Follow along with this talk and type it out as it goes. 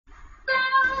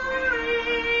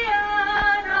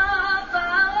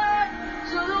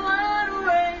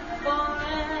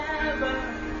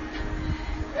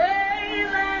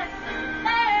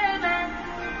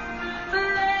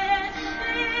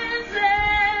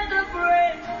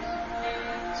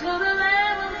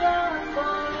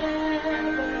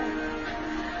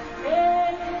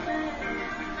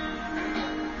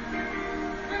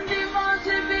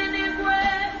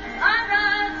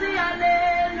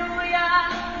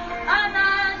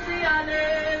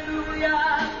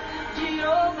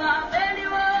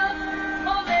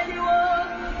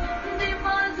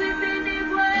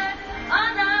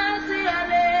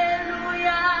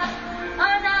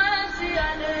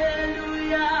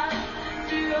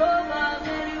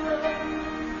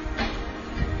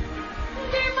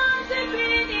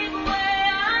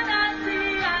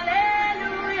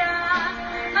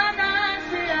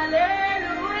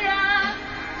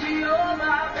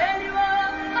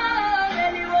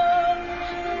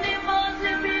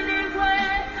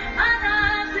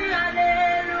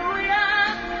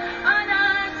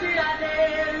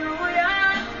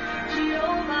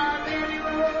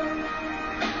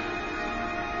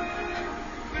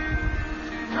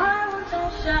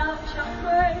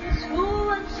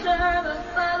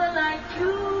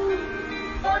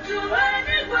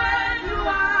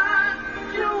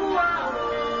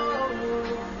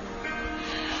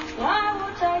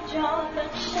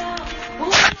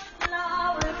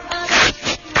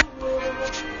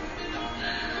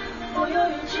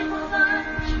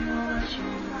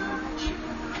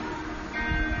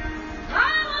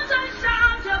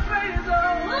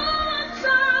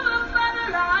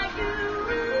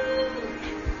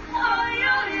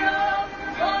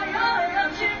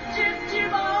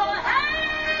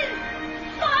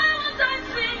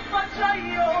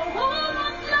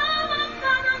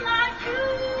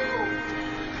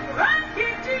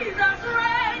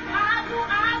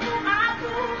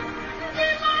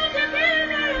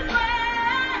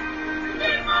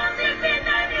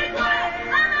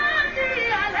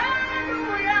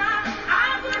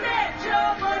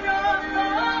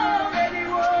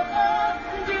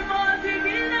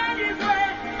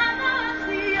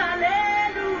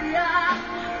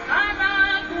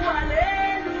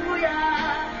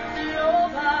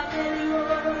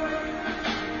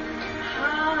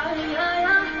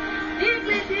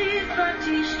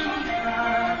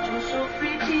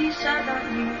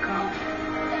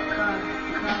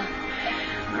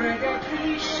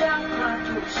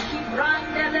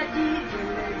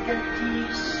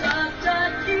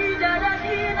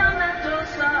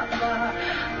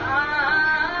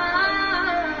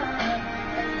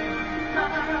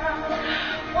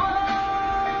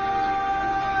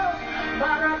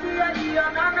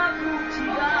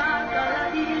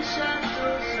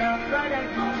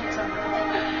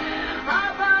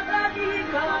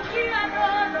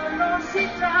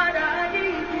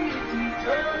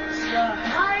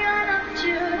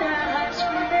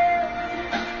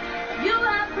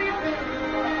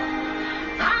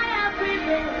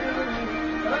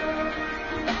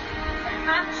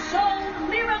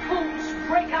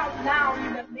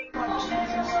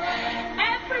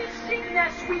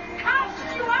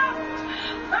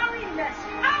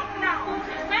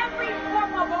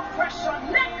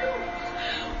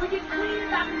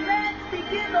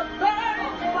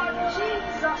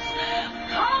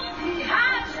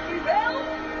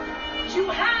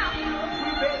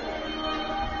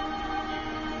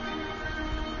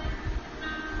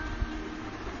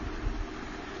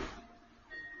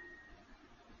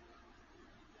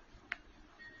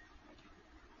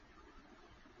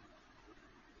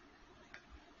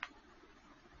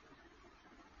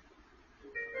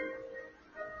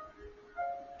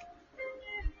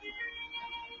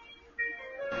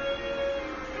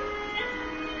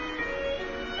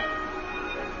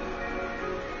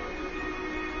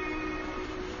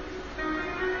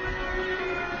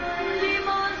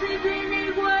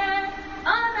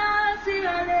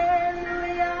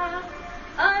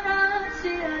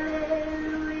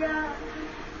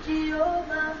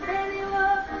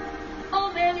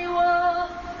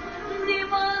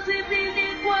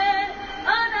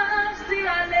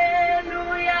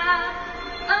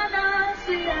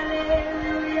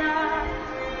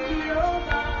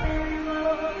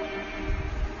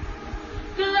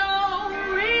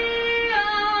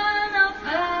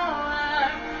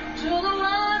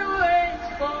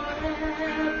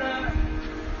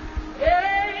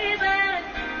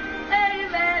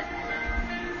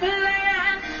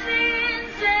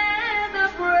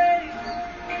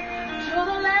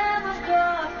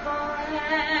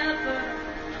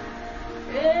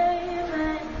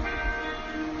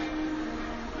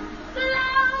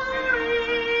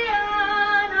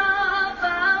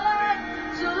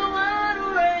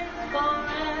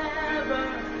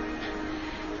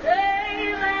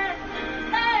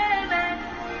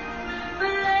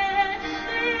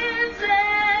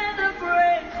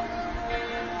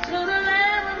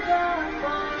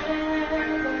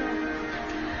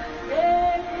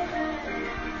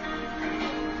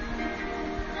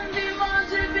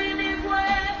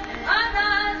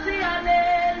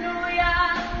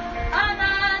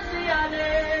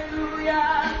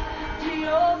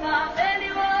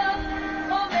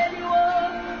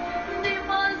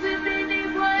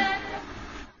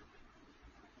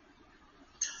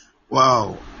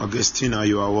Wow, Augustina,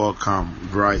 you are welcome.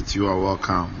 Bright, you are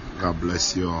welcome. God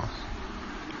bless you all.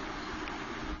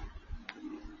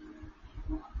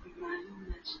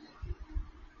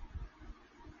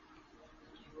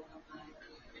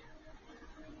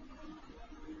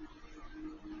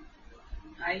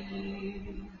 I hear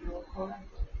your heart,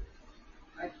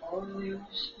 I follow your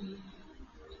speed.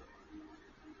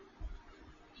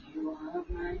 You are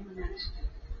my master,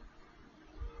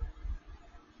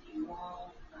 you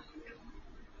are my God.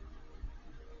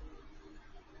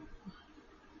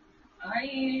 I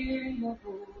hear your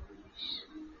voice,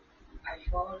 I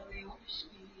follow your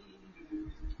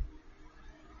speed.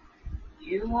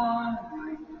 You are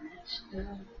my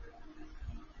master.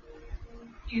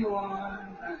 You are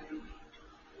my.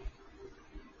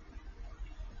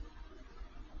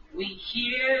 We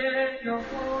hear your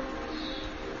voice.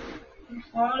 We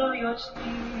follow your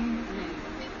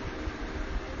spirit.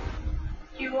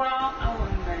 You are our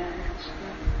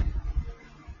master.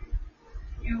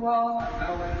 You are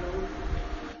our Lord.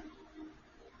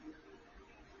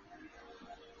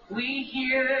 We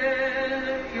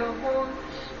hear your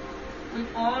voice. We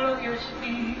follow your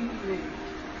spirit.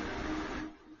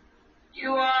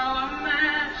 You are our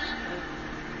master.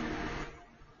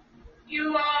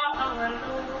 You are our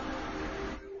Lord.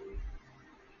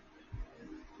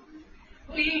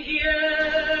 We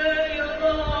hear your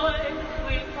voice.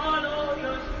 We follow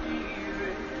your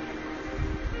spirit.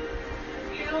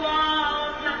 You are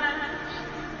our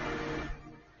master.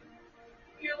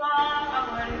 You are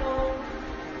our Lord.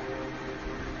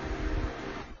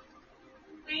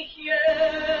 We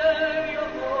hear your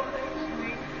voice. We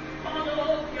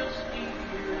follow your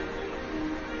spirit.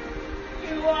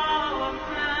 You are our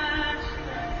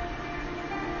master.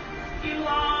 You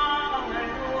are our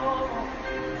Lord.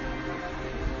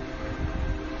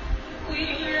 We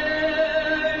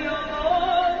hear your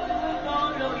voice. We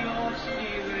follow your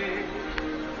spirit.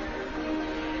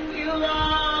 You are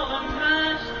our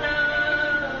master.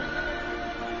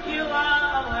 You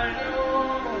are our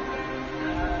Lord.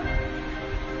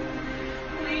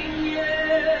 We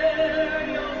hear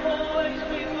your voice.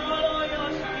 We follow your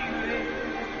spirit.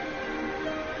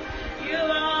 You are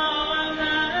our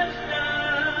master.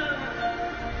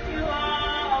 You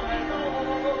are our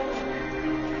Lord.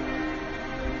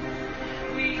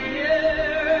 We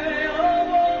hear your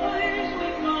voice. We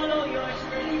follow your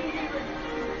spirit.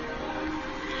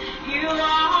 You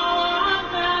are our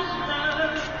master.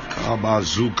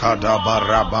 Kabazuka da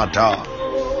barabada.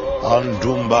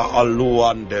 Andumba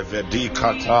aluan de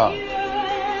vedikata.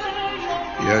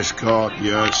 Yes, God,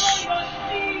 yes.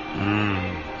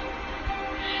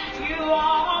 You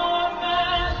are our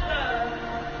master.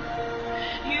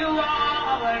 You are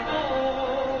our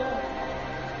Lord.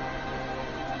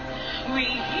 We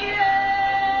hear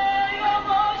your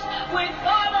voice. We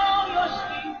follow your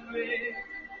spirit.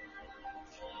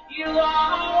 You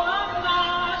are our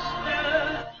master.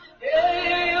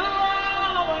 You are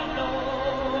our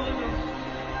Lord.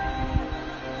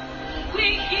 We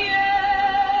hear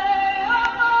your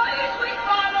voice. We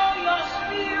follow your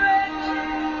spirit.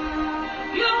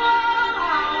 You are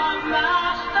our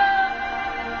master.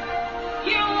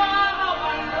 You are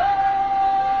our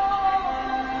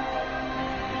Lord.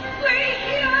 We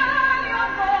hear your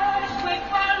voice. We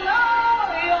follow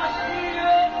your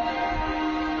spirit.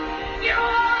 You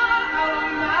are our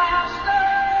master.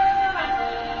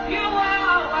 You are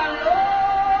our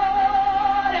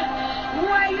Lord.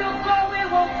 Where you go, we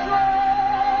will go.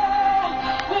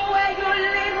 Where you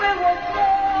lead, we will go.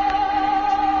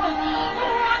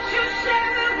 What you say,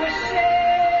 we will say.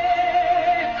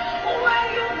 Where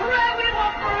you pray, we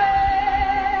will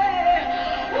pray.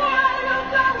 Where you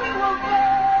go, we will go.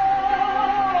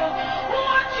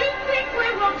 What you think, we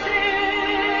will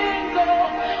think.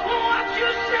 What you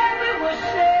say, we will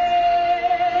say.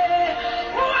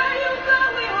 Where you go,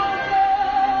 we will go.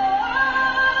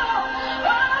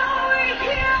 Oh, we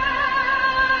hear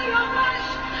your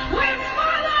voice. We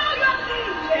follow your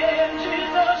lead,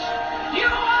 Jesus. You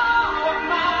are our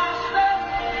master.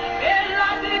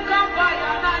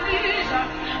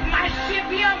 My sheep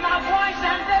hear my voice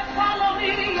and they follow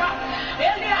me.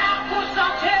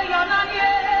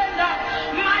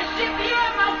 My sheep hear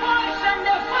my voice and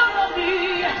they follow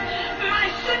me. My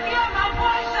sheep hear my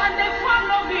voice and they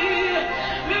follow me.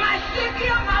 My sheep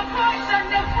hear my voice and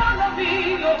they follow me.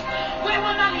 We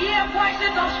will not hear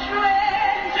voices of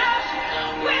strangers.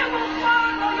 We will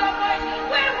follow your voice.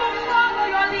 We will follow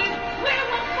your lead. We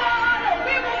will follow.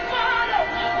 We will follow.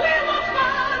 We will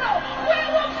follow. We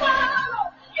will follow.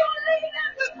 Your lead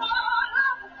and we follow.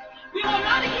 We will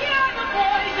not hear the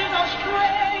voices of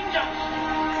strangers.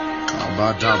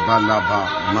 Kabada balaba.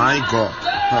 My God.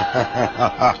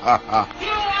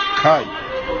 Kai.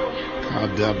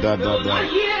 Kada da da da.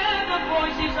 Hear the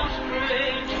voices of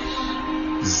strangers.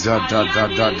 Zada da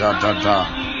da da da da.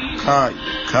 Kai,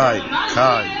 kai,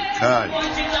 kai, kai.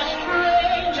 Voices of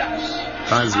strangers.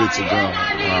 Thanks be to God.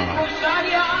 Wow.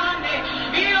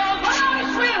 Your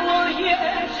voice we will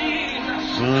hear, Jesus.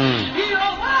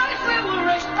 Your voice we will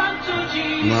respond to,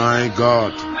 Jesus. My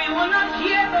God. We will not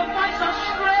hear the voice of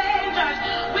strangers.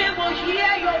 We will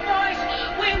hear your voice.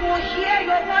 We will hear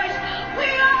your voice. We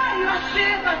are your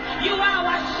shepherd. You are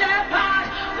our shepherd.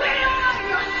 We are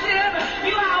your shepherd.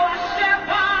 You are our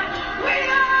shepherd. We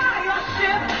are your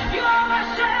shepherd. You are our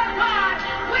shepherd.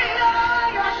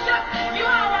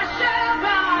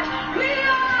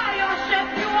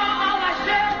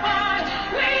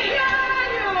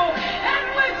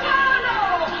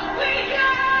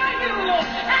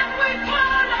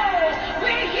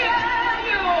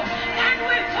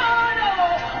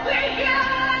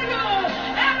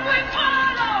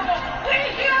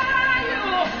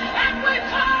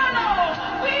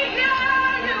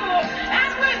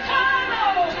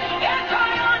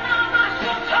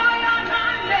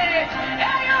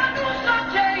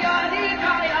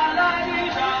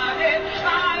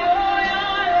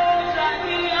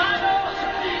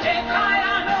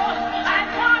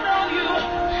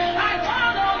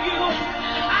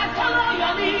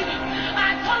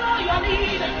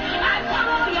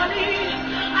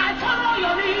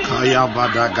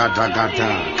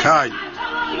 Ayabadagadagada. Kai.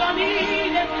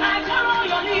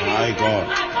 My God.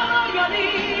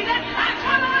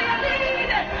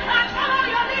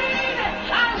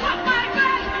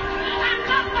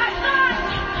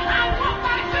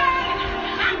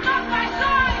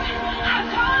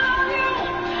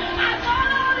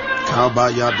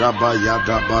 Kabayadaba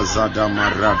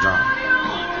marada.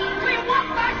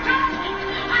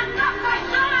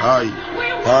 Hi.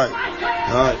 Hi.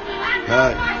 Hi.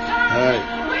 Hi. Hi.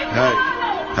 Hi.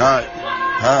 Hi.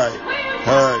 Hi.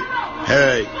 Hey.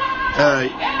 Hey. Hey.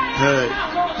 Hey.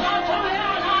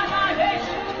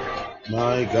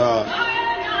 My God.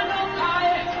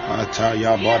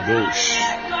 Atayabadosh.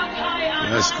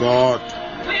 Yes, God.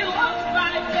 We walk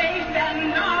by faith and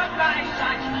not by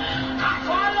sight. I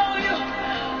follow you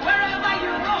wherever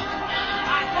you go.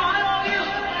 I follow you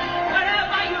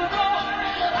wherever you go.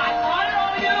 I follow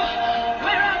you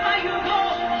wherever you go.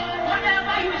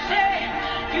 Whatever you say,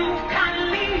 you can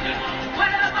lead.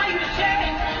 Whatever you say,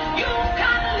 you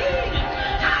can lead.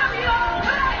 Have your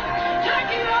way.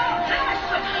 Take your place.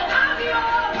 Have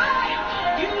your way.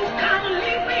 You can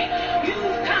lead me. You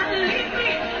can lead me.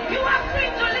 You are free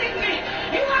to lead me.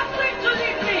 You are free to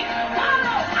lead me.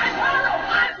 Follow. I follow.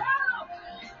 I follow.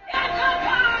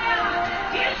 Ekapaya.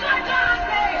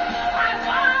 Isagate. I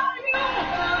follow you.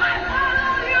 I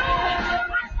follow you.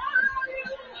 I follow you.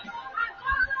 I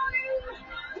follow you.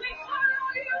 We follow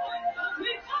you.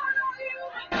 We follow you.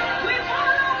 We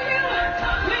follow you.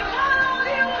 We follow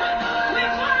you. We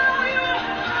follow you.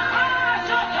 Ah,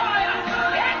 Sotoya.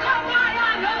 Ekapaya.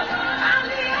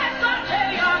 Ali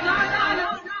Esoteya. Na na na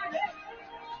na.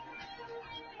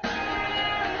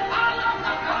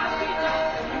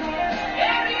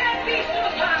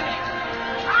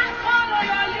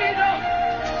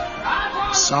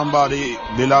 Somebody,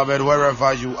 beloved,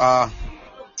 wherever you are,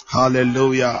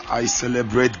 hallelujah, I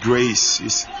celebrate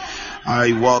grace.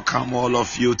 I welcome all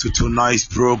of you to tonight's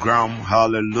program.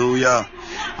 Hallelujah.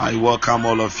 I welcome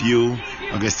all of you.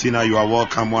 Augustina, you are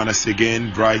welcome once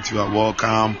again. Bright, you are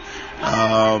welcome.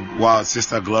 Wow,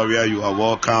 Sister Gloria, you are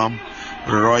welcome.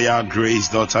 Royal Grace,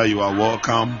 daughter, you are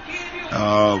welcome.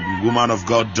 Woman of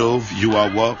God, Dove, you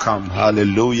are welcome.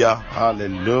 Hallelujah.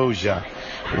 Hallelujah.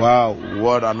 Wow,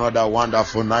 what another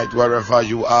wonderful night wherever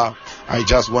you are. I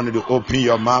just wanted to open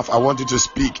your mouth. I want you to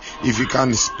speak. If you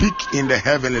can speak in the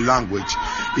heavenly language,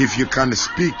 if you can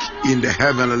speak in the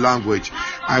heavenly language,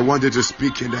 I want you to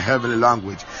speak in the heavenly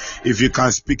language. If you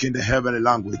can speak in the heavenly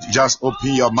language, just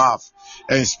open your mouth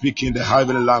and speak in the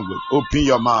heavenly language. Open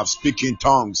your mouth, speak in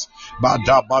tongues.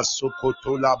 Badaba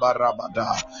sokotola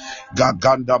barabada.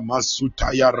 Gaganda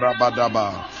masutaya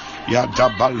rabadaba.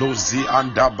 Yadabalozi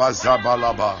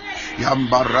andabazabalaba.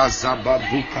 Yambaraza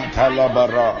baduka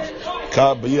talabara.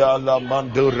 Kabiala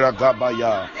mandura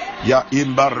gabaya. Ya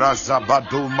imbaraza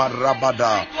badu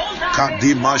marabada.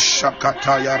 Kadima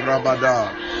shakataya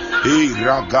rabada.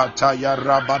 Iragata ya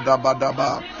rabada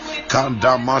badaba.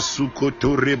 Kanda masuko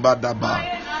turibadaba.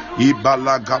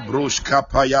 Ibala gabrosh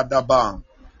kapayadaba.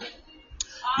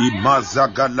 Imaza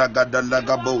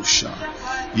galagadalagabosha.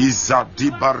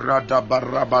 Izadi barada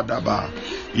barabadaba.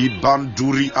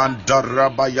 Ibanduri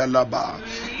andarabayalaba.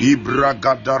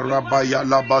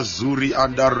 Ibragadarabayalaba zuri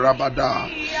andarabada.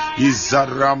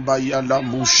 Izaramba yala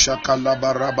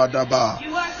mushakalaba rabadaba.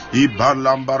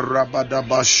 Ibalamba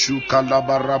rabadaba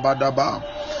shukalaba rabadaba.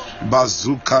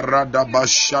 Bazukarada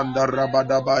bashanda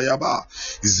rabadabayaba.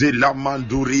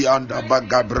 Zilamanduri anda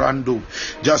bagabrando.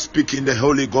 Just speak in the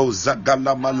Holy Ghost.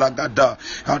 Zagala malagada.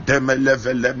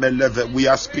 Ademeleve. We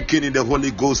are speaking in the Holy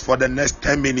Ghost for the next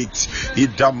 10 minutes.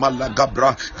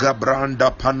 Idamalagabra gabranda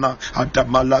pana.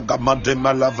 Adamalaga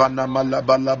mademalavana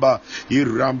malabalaba.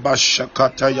 Iramba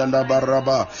shakata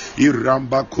yalabaraba.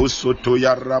 Iramba kosoto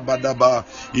yarabadaba.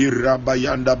 Iramba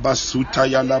yanda basuta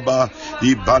yalaba.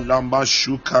 Ibalamba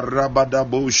shuka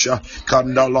rabadabosha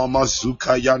kandalama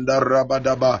suka yanda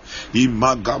rabadaba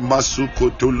imaga masuko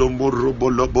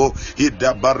tulumurubolobo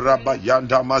idabaraba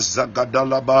yanda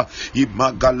mazagadalaba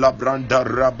imagala branda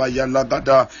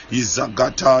rabayalagada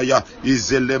izagataya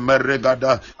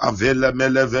izelemeregada avele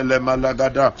melevele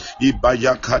malagada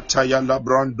ibayakataya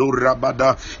labrando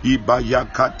rabada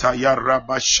ibayakataya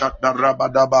rabashata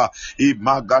rabadaba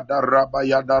imagada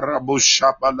rabayada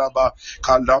rabushabalaba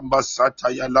kalamba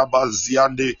sataya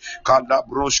labaziande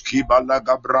Kalabroshki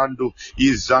balagabrando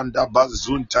izanda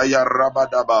bazunta ya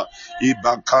rabadaba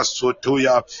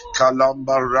ibakasotoya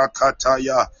kalamba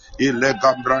rakataya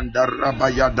ilegabranda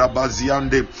rabaya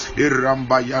dabaziande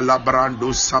irambaya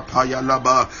labrando sapaya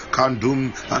laba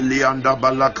kandum alianda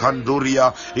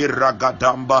balakanduria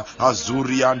iragadamba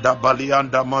azurianda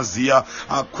balianda mazia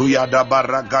akuyada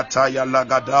baragataya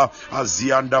lagada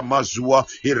azianda mazua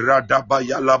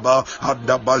iradabaya laba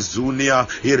adabazunia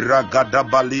iragada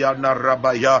baliana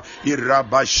rabaya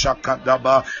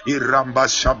irabashakadaba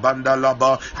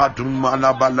irambashabandalaba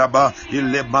adumana balaba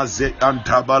ilemaze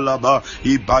antabalaba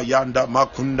ibayanda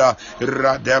makunda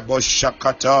radebo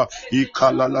shakata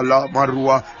ikalalala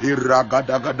marua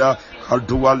iragadagada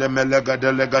aduale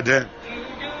melegade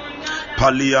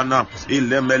Paliana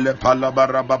ilemele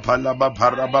palabaraba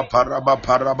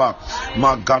paraba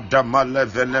magada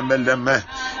malevenemeleme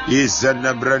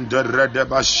izenebrende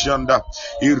redeba shanda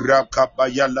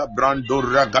irakabayala brando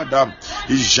ragada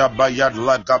ijabaya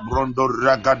laga brondo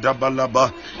ragada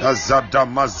balaba azada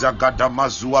mazagada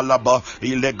mazualaba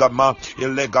ilegama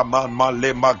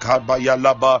malema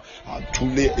kabayalaba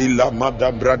atule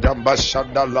ilamada bradamba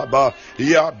shanda laba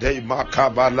ya de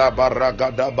makabala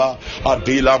baragadaba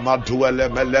adila madu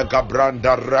melega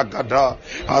branda ragada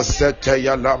asete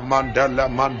yala mandala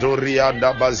manduria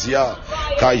ndabazia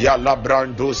kayala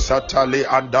brando satali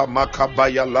anda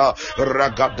makabayala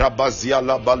ragada bazia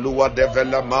la balua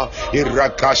develema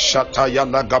irakashata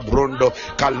yala gabrundo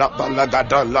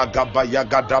kalabalagada lagabaya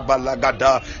gada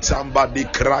balagada. Somebody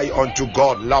cry unto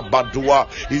God. Labadua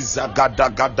izagada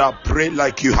gada. Pray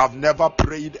like you have never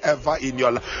prayed ever in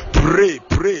your life. Pray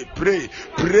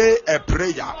a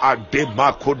prayer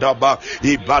ademakodaba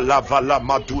ibalavala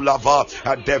madulava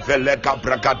adevelega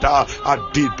bragada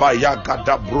adibaya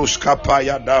gada bruska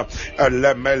payada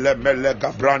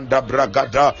elemelega branda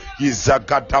bragada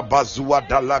izagada bazua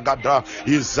dalagada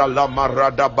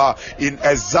izalamaradaba. In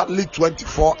exactly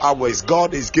 24 hours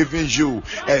God is giving you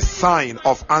a sign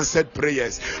of answered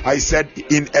prayers. I said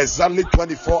in exactly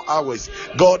 24 hours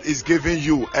God is giving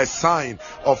you a sign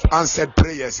of answered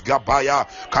prayers. Gabaya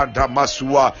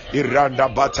kandamasua iranda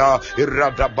bata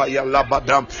iradabaya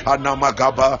labadam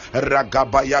anamagaba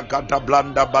ragabaya gada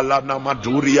blanda balana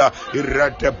maduria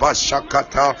irete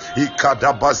bashakata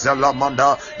ikada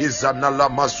bazalamanda izanala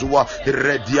masua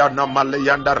irediana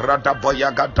malayanda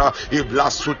radabaya gada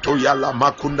iblasuto yala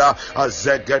makunda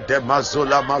azegede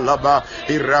mazola malaba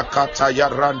irakata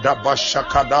yaranda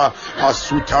bashakada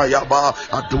asuta yaba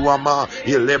aduama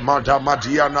ilemada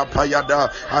madiana payada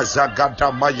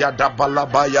azagada mayada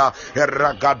balabaya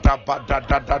ragada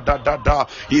badadadadada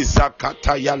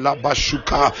izakata yala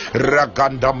bashuka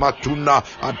raganda matuna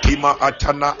atima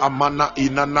atana amana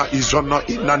inana izono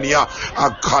inania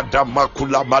akada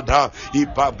makula mada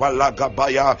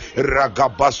ibabalagabaya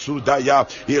ragabasudaya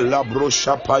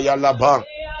ilabrosha payalaba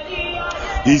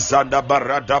izanda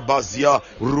barada bazia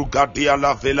rugadia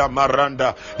la vela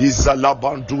maranda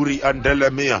izalabanduri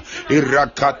andelemia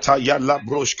irakata ya la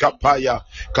broshka paya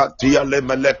katia le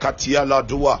mele katia la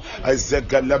dua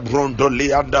azegele brondo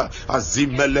lianda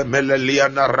azimele mele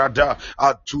liana rada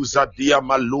atuza dia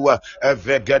malua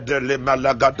evegede le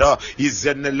malagada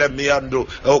izenele miando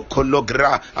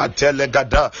okologra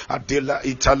atelegada adela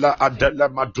itala adela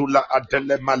madula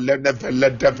adele malene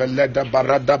vele de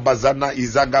barada bazana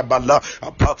izaga bala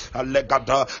apa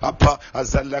alegada apa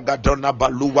azelegadona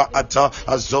balua ata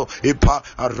azo ipa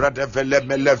arade vele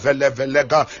mele vele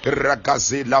velega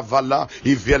ragazi lavala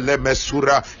ivele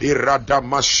mesura irada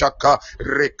mashaka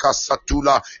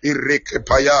rekasatula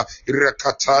irekepaya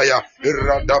irekataya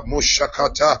irada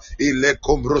mushakata ile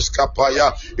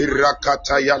komruskapaya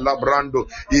irakataya labrando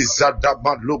izada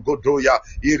malugodoya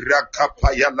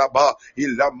irakapaya laba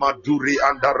ila maduri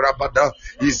andarabada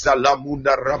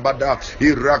izalamunda rabada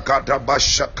iragada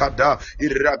bashakada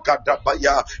iragada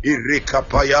baya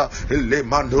irikapaya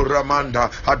lemandura manda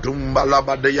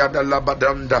adumbalaba de yada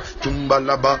labadanda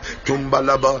tumbalaba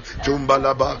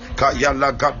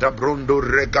kayala gada brondo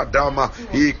regadama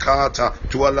ikata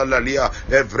tualalalia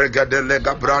evregade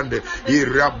lega brande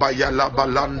irabaya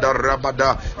labalanda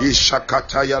rabada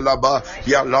ishakata yalaba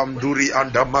yalamduri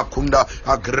andamakunda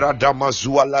agrada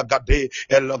mazua lagade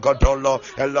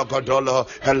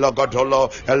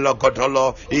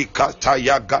elogodolo ikata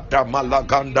Atayagada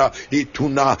malaganda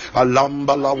ituna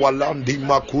alambala walandi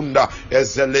makunda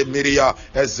ezelemiria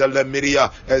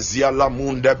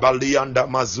ezialamunde balianda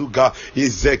mazuga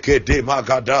izekede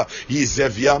magada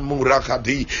izevia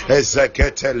murakadi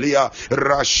ezeketelia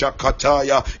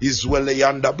rashakataya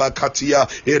izweleanda bakatia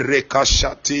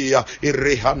irekashatia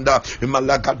irehanda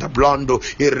malagada blando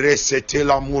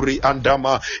iresetela muri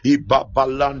andama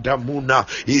ibabalanda muna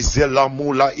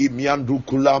izelamula imiandu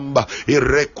kulamba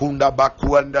irekunda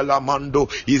bakuenda la mando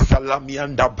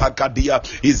izalamianda bakadia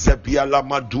izebia la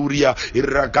maduria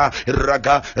raga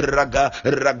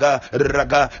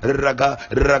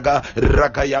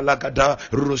ya lagada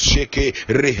rusheke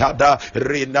rehada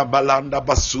rena balanda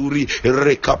basuri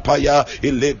rekapaya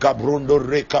ilega brondo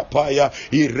rekapaya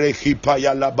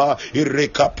irehipaya laba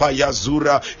irekapaya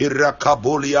zura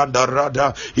irakaboli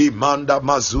andarada imanda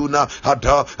mazuna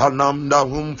ada anamda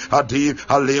adi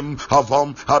alim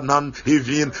havam hanan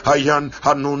ivin hayan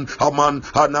hanun haman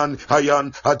hanan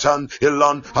hayan hatan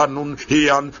ilan hanun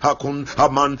hiyan hakun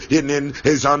haman inin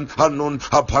izan hanun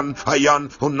hapan hayan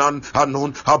hunan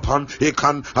hanun hapan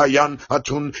ikan hayan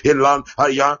hatun ilan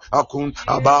hayan hakun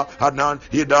aba hanan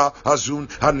ida azun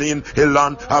hanin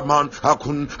ilan haman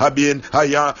hakun habin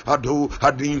haya adu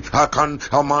hadin hakan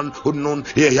haman hunun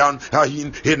hiyan hayin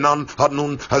hinan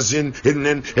hanun hazin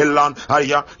inin ilan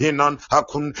haya hinan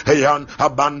hakun hayan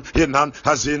haban hinan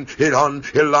hazin ilan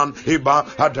ilan iba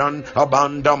hadan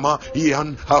abandama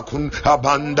iyan hakun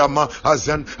abandama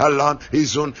hazan alan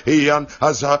izun iyan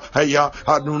haza haya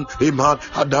hanun iman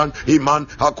hadan iman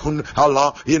hakun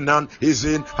ala inan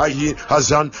izin hayin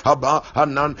hazan haba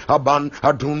hanan haban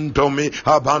hadun domi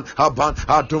haban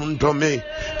hadun domi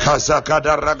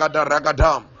kazakada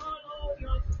ragadam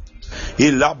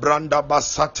ilabranda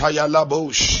basataya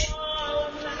labosh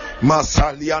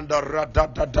masalianda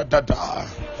radadadada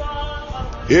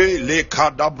ele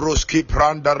kadabroski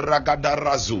pranda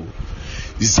ragadarazu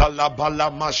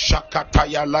zalabala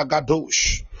mashakataya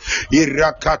lagadosh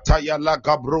irakataya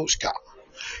lagabroska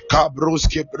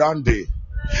kabroski brande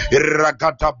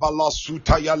iragada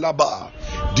balasuta yalaba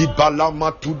di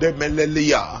balama tu de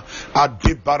melelia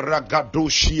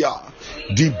adibaragadoshia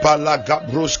di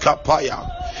balagabroska paya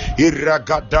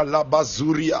iragada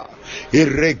labazuria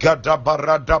irregada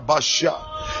barada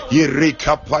basha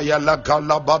Irikapaya la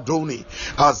galabadoni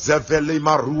azeveli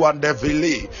maruande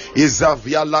vili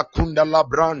izavia la kunda la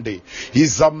brande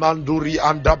izamanduri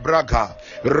andabraga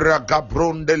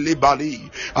ragabronde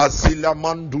libali azila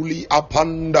manduli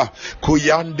apanda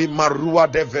kuyandi marua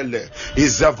devele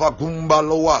izavagumba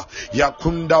loa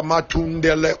yakunda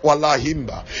matundele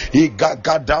walahimba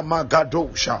igagadama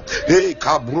gadosha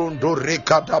kabrondo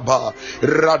rekadaba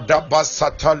radaba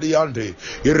sataliande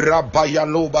irabaya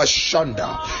loba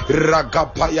shanda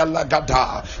ragapaya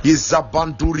lagada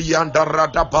izabandurianda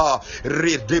radaba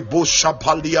redebo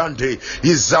shapaliande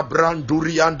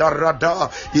izabrandurianda rada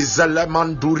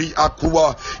izelemanduri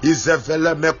akua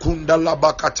izevele mekunda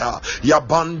labakata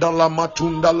yabanda la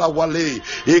matunda la wale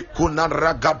ekuna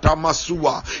ragata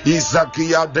masua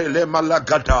izakia dele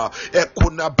malagada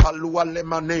ekuna palua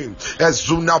lemane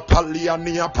ezuna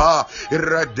palianiapa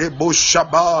redebo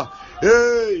shaba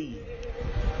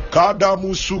kada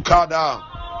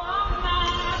musukada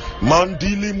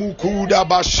mandili mukuda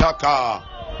bashaka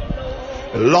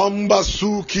lamba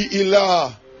suki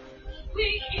ila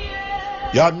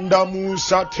yanda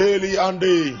musa teli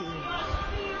ande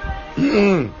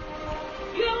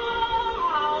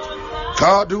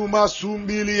kadu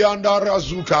masumbili anda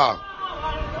razuka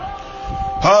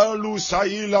halu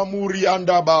saila muri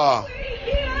andaba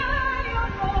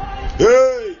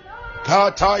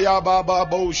kataya baba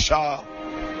bosha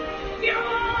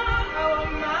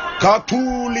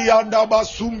katuli anda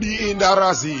basumbi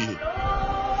indarazi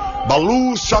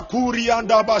balu sakuri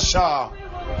anda basha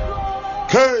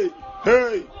hey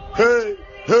hey hey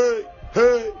hey hey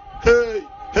hey hey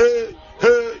hey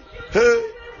hey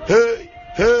hey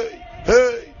hey hey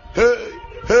hey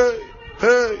hey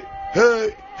hey hey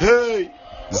hey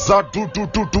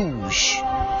zadudududush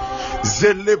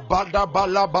zele bada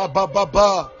bala baba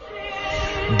baba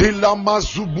de la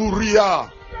mazuburia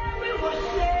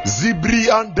zibri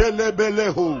andele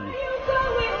beleho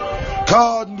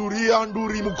kanduri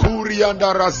anduri mukuri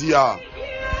andarazia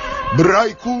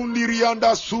braikundiri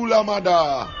anda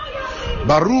sulamada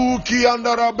baruki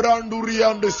andara branduri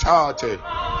andesate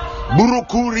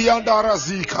burukuri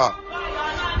andarazika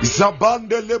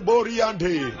zabande lebori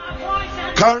ande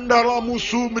kandala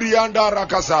musumri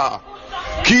andarakasa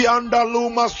ki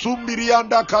andaluma sumbiri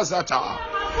andakazata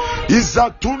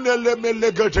izatunele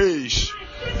melegetesh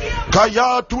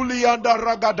kaya tuli anda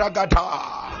ragadagata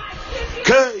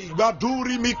Kei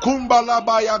baduri mikumba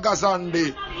labaya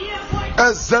gazande.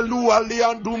 Ezelu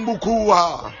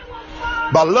aliandumbukuha.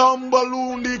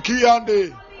 Balambalundi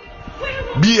kiande.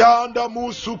 Bianda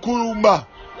musukumba.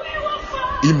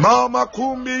 Imama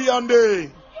kumbi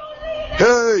yande.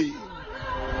 Hey.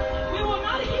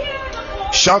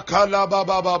 Shakala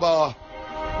baba baba.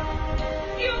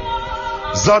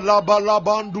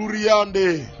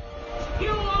 Zalabalabanduriande.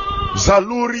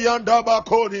 Zalurianda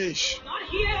bakonish.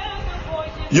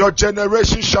 Your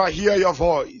generation shall hear your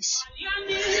voice.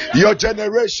 Your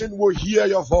generation will hear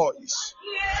your voice.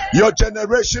 Your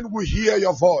generation will hear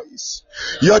your voice.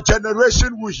 Your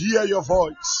generation will hear your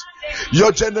voice.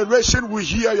 Your generation will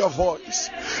hear your voice.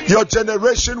 Your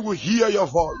generation will hear your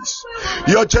voice.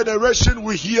 Your generation will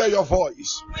hear your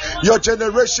voice. Your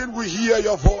generation will hear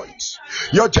your voice.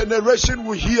 Your generation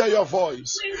will hear your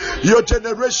voice. Your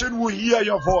generation will hear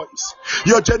your voice.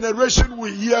 Your generation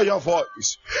will hear your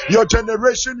voice. Your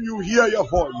generation will hear your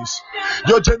voice.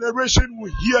 Your generation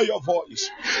will hear your voice.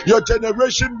 Your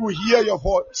generation will hear your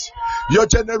voice. Your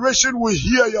generation will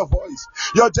hear your voice.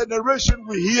 Your generation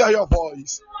will hear your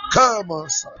voice. Come on,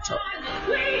 Sata.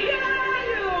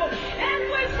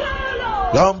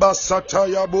 Lamba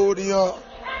Sataya Bodia.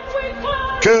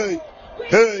 Hey,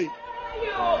 hey,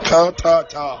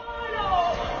 Katata.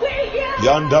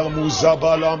 Yanda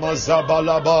Muzabala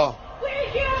Mazabalaba.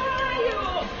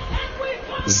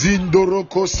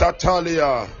 Zindoroko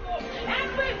Satalia.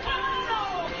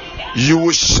 You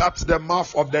will shut the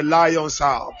mouth of the lions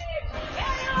up.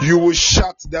 You will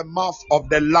shut the mouth of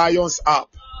the lions up.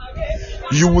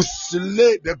 You will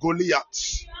slay the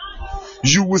Goliath.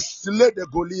 You will slay the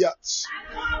Goliath.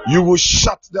 You will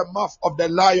shut the mouth of the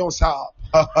lions up.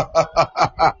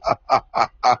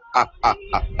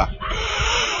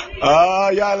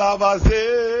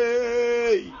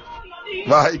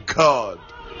 My God.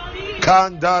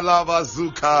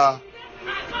 Kandalavazuka.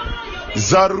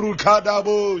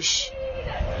 Zarukadabush.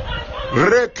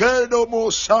 Rekedo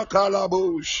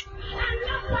Mosakalabush.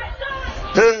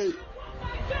 Hey.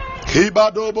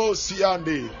 Kibadobo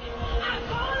Siandi.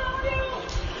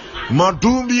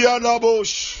 Madumbi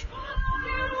Alabosh.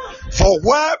 For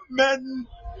where men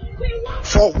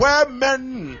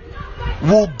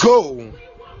will go,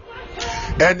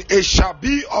 and it shall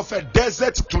be of a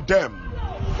desert to them.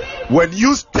 When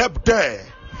you step there,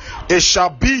 it shall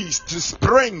be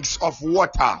springs of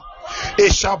water.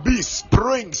 It shall be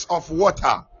springs of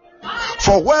water.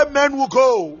 For where men will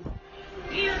go,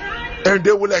 and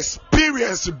they will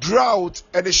experience drought,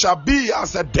 and it shall be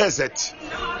as a desert.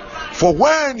 For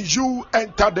when you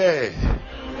enter there,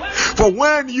 for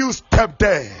when you step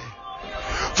there,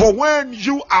 for when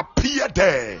you appear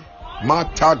there,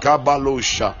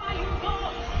 Matagabalosha,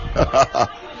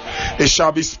 it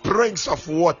shall be springs of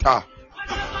water.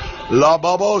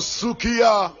 Lababo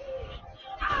Sukia,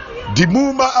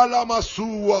 Dimuma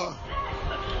Alamasua,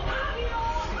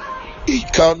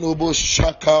 Ikanubo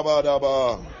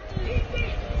Shakabadaba.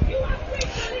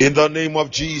 In the name of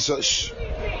Jesus,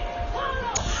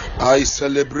 I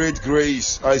celebrate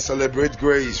grace. I celebrate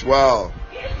grace. Wow.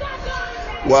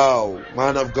 Wow.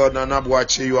 Man of God,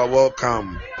 Nanabwache, you are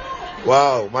welcome.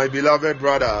 Wow. My beloved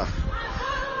brother,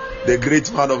 the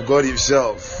great man of God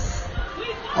himself,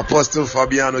 Apostle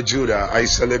Fabiano Judah, I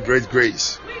celebrate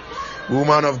grace.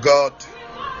 Woman of God,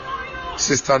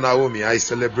 Sister Naomi, I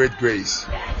celebrate grace.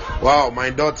 Wow. My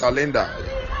daughter Linda,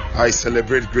 I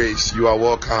celebrate grace. You are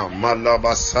welcome.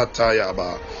 Malaba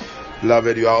Satayaba.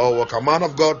 Beloved, you are all welcome. Man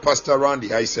of God, Pastor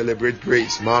Randy, I celebrate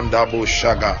grace. Mandabo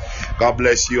Shaga. God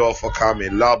bless you all for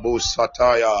coming. Labo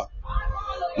Sataya.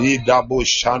 Idabo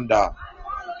Shanda.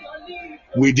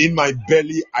 Within my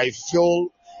belly, I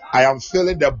am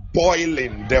feeling the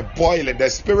boiling. The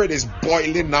spirit is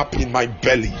boiling up in my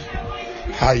belly.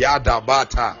 Hayada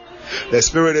Bata. The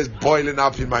spirit is boiling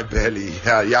up in my belly.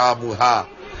 Yamuha.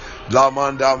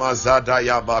 Lamanda Mazada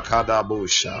Yabakada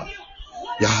Bosha.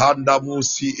 Yahanda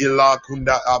Musi ila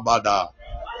kunda abada.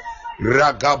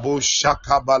 Ragabo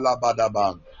shakabala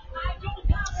badaba.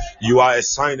 You are a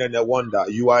sign and a wonder.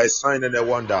 You are a sign and a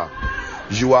wonder.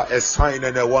 You are a sign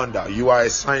and a wonder. You are a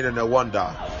sign and a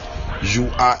wonder. You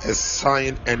are a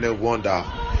sign and a wonder.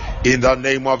 In the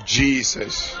name of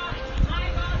Jesus.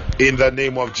 In the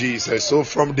name of Jesus. So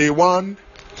from day one,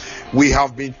 we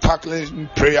have been tackling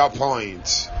prayer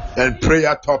points and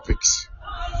prayer topics.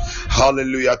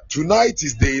 Hallelujah. Tonight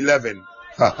is day 11.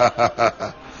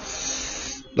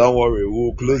 Don't worry,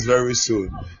 we'll close very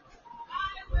soon.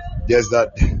 Just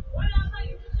that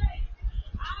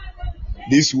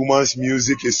this woman's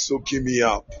music is soaking me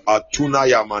up. Atuna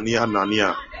Yamania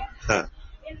Nania.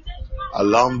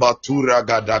 Alamba Tura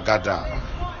Gada Gada.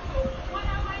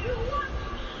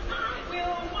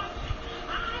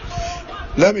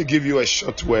 Let me give you a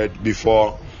short word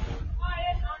before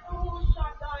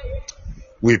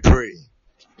we pray.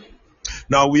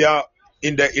 Now we are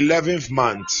in the 11th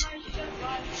month,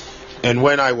 and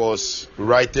when I was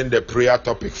writing the prayer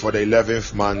topic for the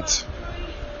 11th month,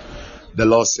 the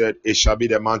Lord said it shall be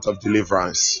the month of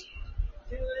deliverance.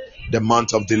 The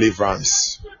month of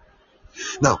deliverance.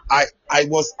 Now I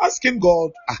was asking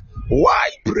God, why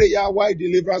prayer, why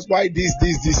deliverance, why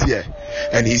this year?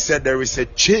 And he said there is a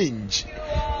change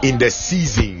in the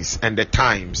seasons and the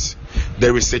times.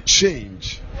 There is a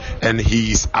change, and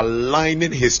he is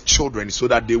aligning his children so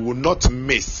that they will not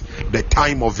miss the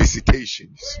time of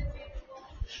visitations.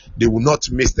 They will not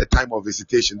miss the time of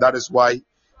visitation. That is why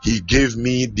he gave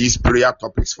me these prayer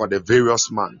topics for the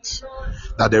various months,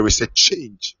 that there is a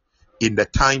change in the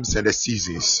times and the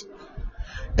seasons,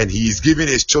 and he is giving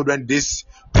his children this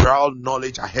proud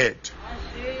knowledge ahead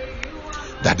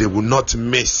that they will not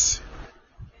miss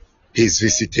his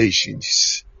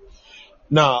visitations.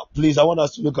 Now, please, I want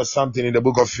us to look at something in the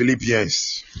book of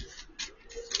Philippians.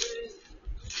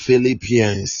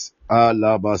 Philippians.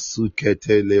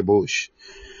 Alabasukete lebosh.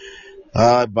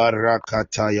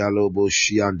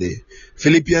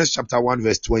 Philippians chapter 1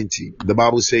 verse 20. The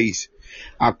Bible says,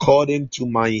 according to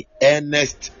my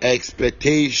earnest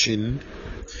expectation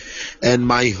and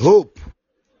my hope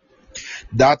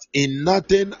that in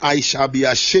nothing I shall be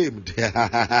ashamed.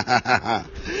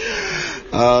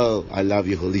 Oh, I love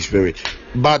you, Holy Spirit.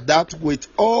 But that with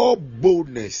all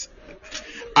boldness,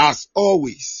 as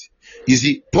always. You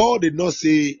see, Paul did not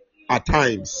say at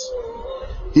times.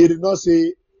 He did not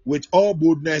say with all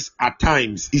boldness at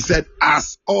times. He said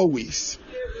as always.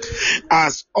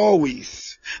 As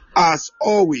always. As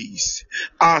always.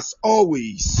 As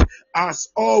always. As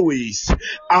always.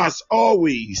 As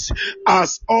always.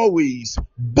 As always.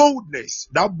 Boldness.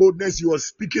 That boldness you are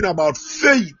speaking about,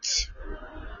 faith.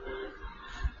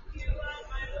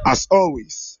 As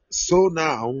always. So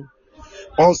now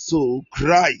also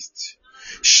Christ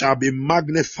shall be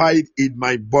magnified in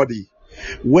my body,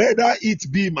 whether it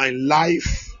be my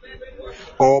life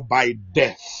or by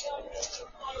death.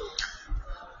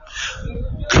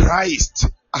 Christ,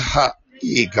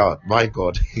 God, my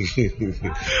God.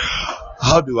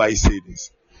 How do I say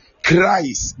this?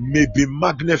 Christ may be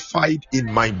magnified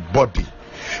in my body,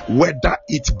 whether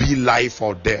it be life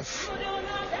or death.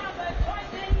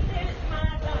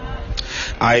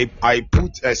 I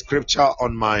put a scripture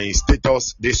on my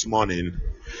status this morning,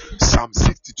 Psalm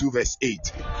 62 verse 8,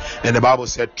 and the Bible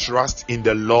said, trust in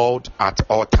the Lord at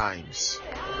all times.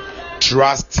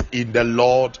 Trust in the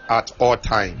Lord at all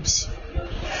times.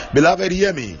 Beloved,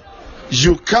 hear me.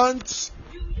 You can't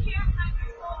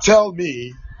tell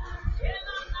me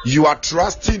you are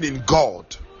trusting in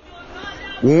God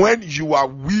when you are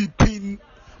weeping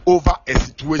over a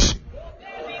situation.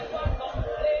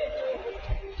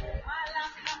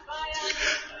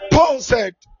 Paul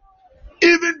said,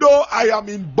 even though I am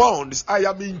in bonds, I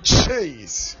am in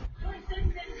chains,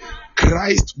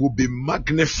 Christ will be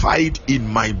magnified in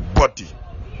my body.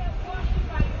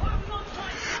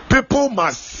 People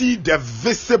must see the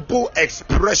visible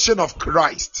expression of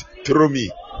Christ through me.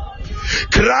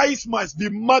 Christ must be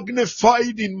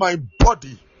magnified in my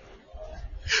body,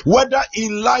 whether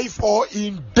in life or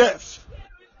in death.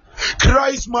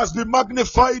 Christ must be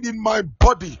magnified in my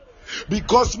body,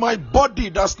 because my body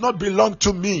does not belong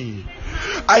to me.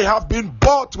 I have been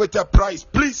bought with a price.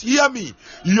 Please hear me.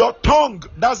 Your tongue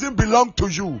doesn't belong to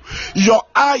you. Your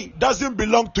eye doesn't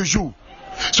belong to you.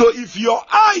 So if your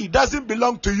eye doesn't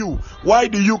belong to you, why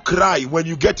do you cry when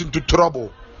you get into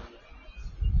trouble?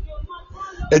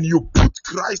 And you put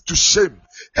Christ to shame.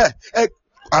 Let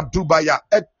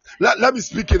me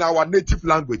speak in our native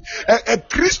language.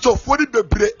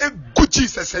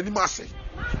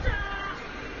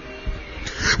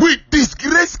 We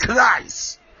disgrace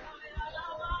Christ.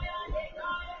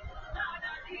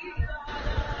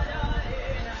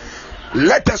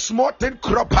 Let a small thing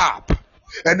crop up,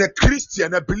 and a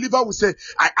Christian, a believer will say,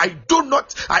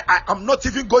 I'm not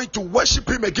even going to worship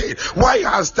him again. Why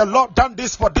has the Lord done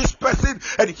this for this person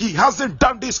and he hasn't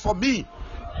done this for me?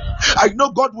 I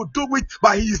know God will do it,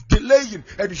 but he is delaying,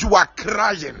 and you are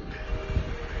crying.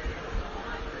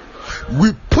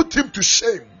 We put him to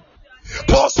shame.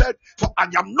 Paul said, for I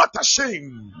am not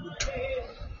ashamed.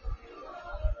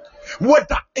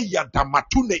 Whether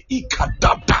eyadamatune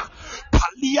ikadabda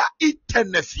palia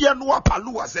itenefianua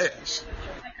paluazes.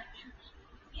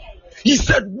 He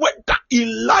said, whether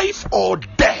in life or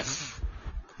death,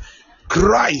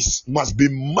 Christ must be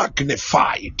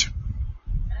magnified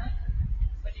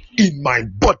in my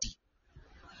body.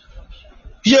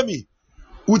 Hear me.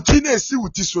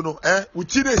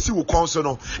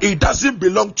 It doesn't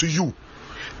belong to you.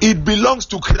 It belongs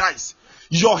to Christ.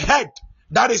 Your head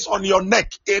that is on your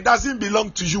neck, it doesn't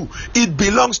belong to you. It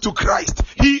belongs to Christ.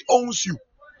 He owns you.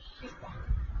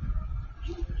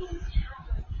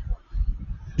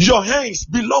 Your hands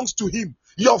belongs to him.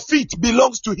 Your feet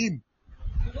belongs to him.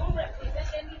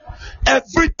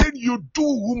 Everything you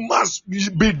do must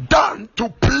be done to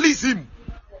please him.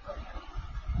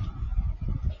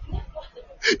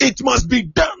 It must be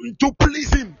done to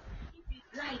please him.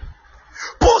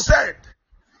 Paul said,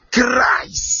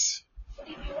 Christ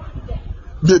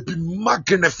may be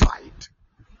magnified.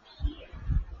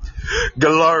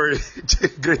 Glory,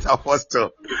 great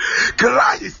apostle.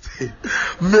 Christ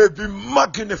may be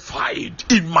magnified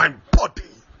in my body.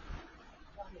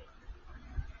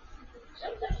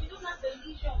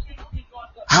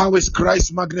 How is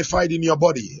Christ magnified in your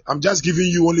body? I'm just giving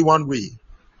you only one way.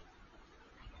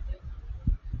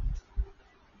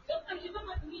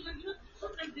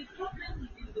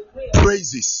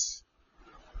 Praises.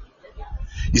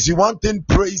 You see, one thing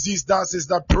praises does is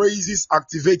that praises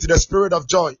activate the spirit of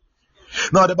joy.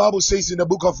 Now the Bible says in the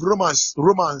book of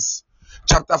Romans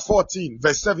chapter 14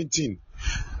 verse 17,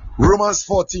 Romans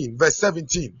 14 verse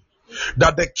 17,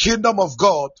 that the kingdom of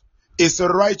God is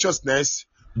righteousness,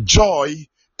 joy,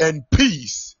 and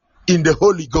peace in the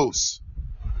Holy Ghost.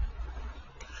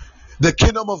 The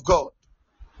kingdom of God.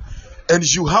 And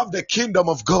you have the kingdom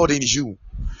of God in you.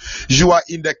 You are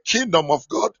in the kingdom of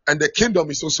God, and the kingdom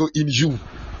is also in you.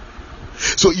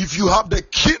 So if you have the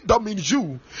kingdom in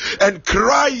you, and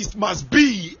Christ must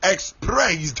be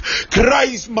expressed,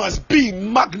 Christ must be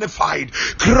magnified,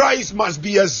 Christ must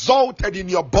be exalted in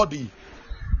your body,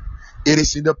 it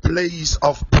is in the place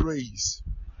of praise.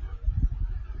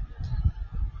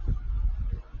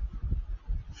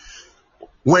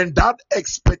 When that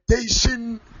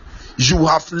expectation you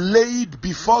have laid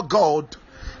before God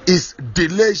is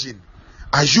delaying,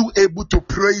 are you able to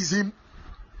praise him?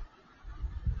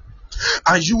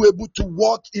 Are you able to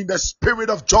walk in the spirit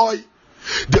of joy?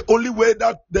 The only way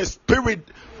that the spirit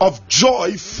of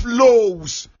joy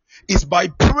flows is by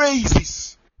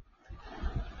praises.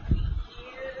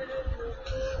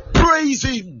 Praise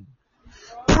him.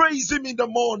 Praise him in the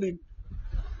morning.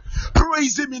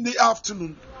 Praise him in the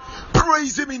afternoon.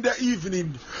 Praise him in the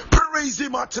evening. Praise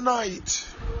him at night.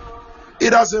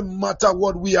 It doesn't matter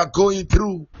what we are going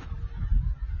through.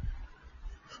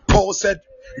 Paul said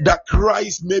that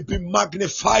Christ may be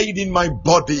magnified in my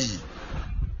body.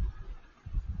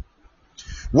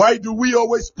 Why do we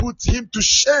always put him to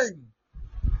shame?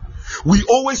 We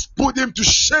always put him to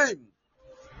shame.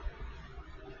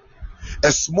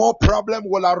 A small problem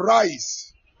will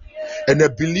arise and a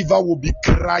believer will be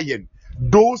crying.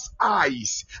 Those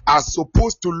eyes are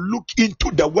supposed to look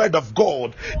into the word of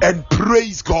God and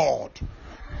praise God.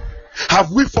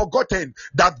 Have we forgotten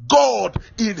that God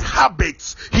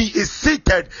inhabits, he is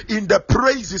seated in the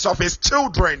praises of his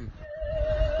children?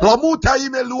 Why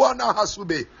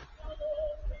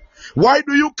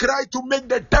do you cry to make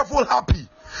the devil happy?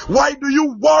 Why do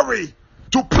you worry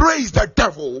to praise the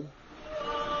devil?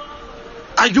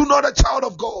 Are you not a child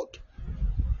of God?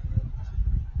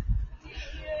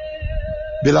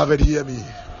 Beloved, hear me.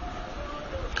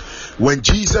 When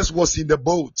Jesus was in the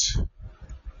boat,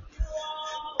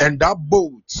 and that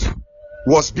boat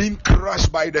was being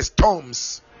crushed by the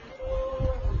storms,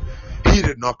 he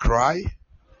did not cry.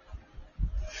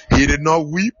 He did not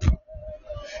weep.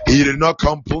 He did not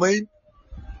complain,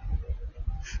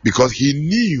 because he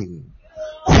knew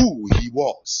who he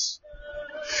was.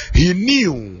 He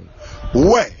knew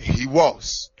where he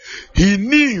was. He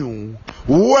knew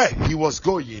where he was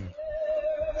going.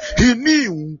 He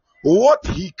knew what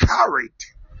he carried.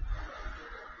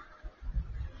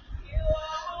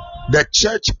 The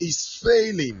church is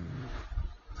failing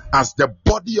as the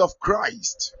body of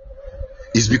Christ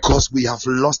is because we have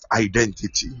lost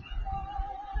identity.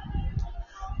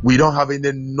 We don't have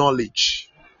any knowledge.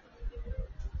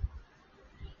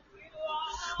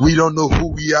 We don't know who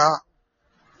we are.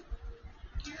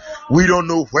 We don't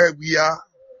know where we are.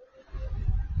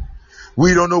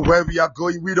 We don't know where we are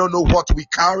going. We don't know what we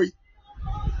carry.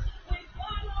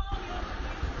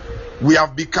 We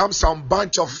have become some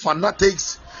bunch of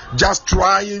fanatics just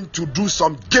trying to do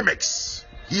some gimmicks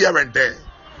here and there.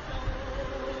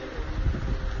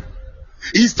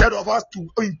 Instead of us to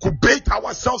incubate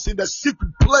ourselves in the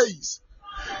secret place,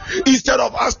 instead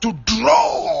of us to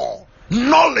draw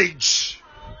knowledge,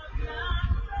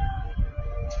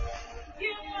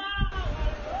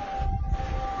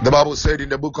 the Bible said in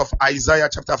the book of Isaiah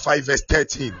chapter 5 verse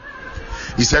 13,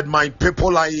 He said, my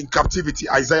people are in captivity.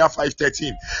 Isaiah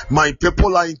 5:13. My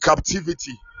people are in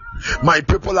captivity. My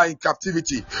people are in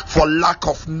captivity for lack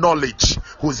of knowledge.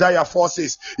 Hosea 4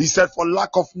 says, he said, for lack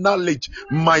of knowledge,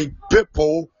 my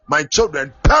people, my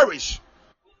children perish.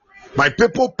 My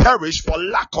people perish for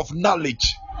lack of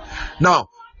knowledge. Now,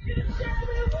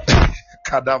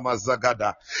 Kadama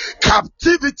Zagada,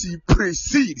 captivity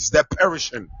precedes the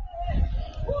perishing.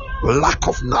 Lack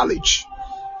of knowledge.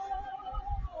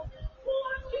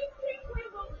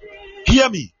 Hear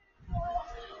me.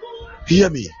 Hear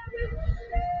me.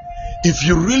 If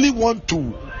you really want to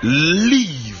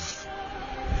live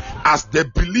as the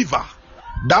believer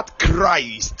that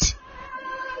Christ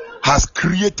has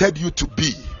created you to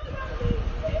be,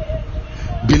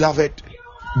 beloved,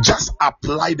 just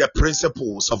apply the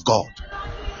principles of God.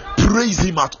 Praise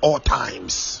him at all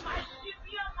times.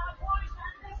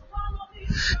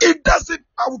 It doesn't,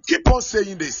 I will keep on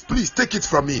saying this. Please take it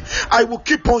from me. I will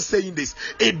keep on saying this.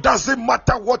 It doesn't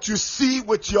matter what you see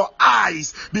with your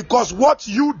eyes, because what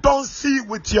you don't see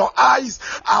with your eyes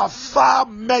are far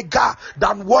mega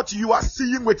than what you are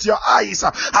seeing with your eyes.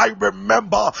 I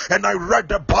remember, and I read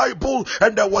the Bible,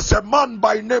 and there was a man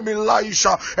by name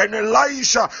Elisha, and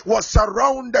Elisha was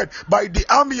surrounded by the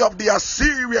army of the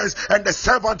Assyrians, and the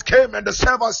servant came, and the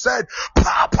servant said,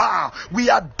 Papa, we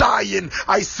are dying.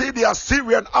 I see the Assyrian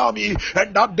army.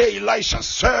 And that day Elisha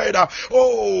said,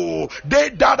 oh, they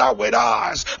that are with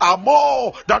us are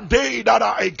more than they that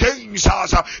are against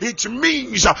us. It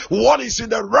means what is in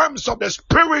the realms of the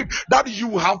spirit that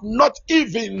you have not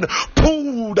even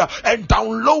pulled and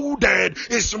downloaded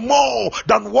is more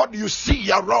than what you see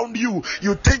around you.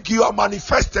 You think you are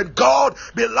manifesting God.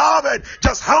 Beloved,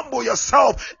 just humble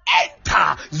yourself,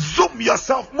 enter, zoom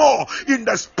yourself more in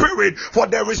the spirit, for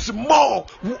there is more.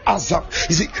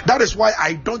 You see, that is why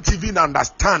I don't even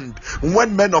understand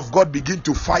when men of God begin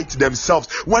to fight themselves,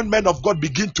 when men of God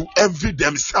begin to envy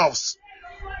themselves.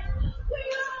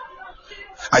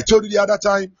 I told you the other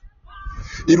time,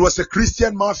 it was a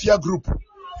Christian mafia group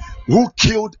who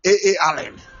killed A.A.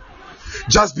 Allen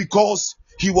just because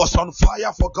he was on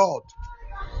fire for God.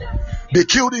 They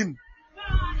killed him.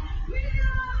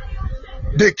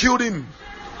 They killed him.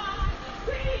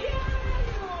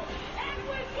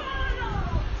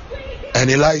 And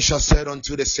Elisha said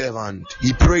unto the servant,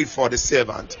 he prayed for the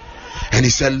servant, and he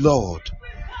said, Lord,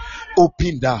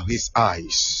 open thou his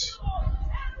eyes.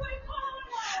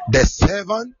 The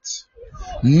servant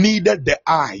needed the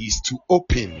eyes to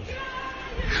open,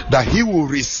 that he will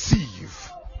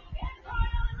receive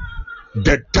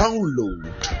the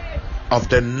download of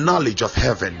the knowledge of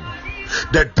heaven,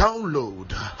 the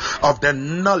download of the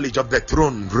knowledge of the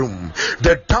throne room,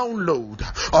 the download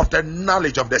of the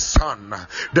knowledge of the Son,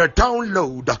 the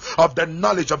download of the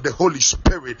knowledge of the Holy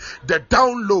Spirit, the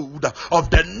download of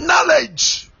the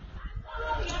knowledge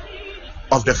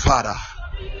of the Father.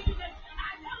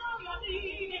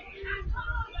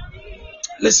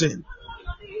 Listen,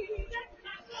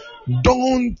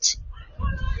 don't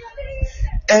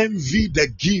envy the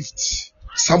gift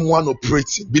someone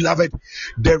operates in. Beloved,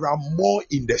 there are more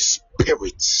in the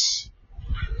spirit.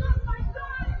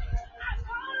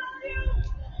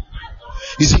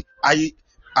 You see, I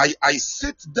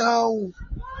sit down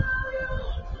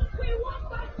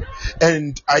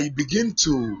and I begin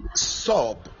to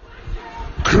sob,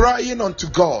 crying unto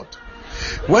God.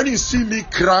 When you see me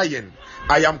crying,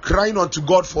 I am crying unto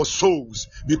God for souls,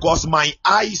 because my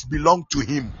eyes belong to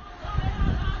him.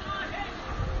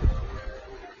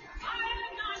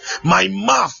 My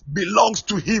mouth belongs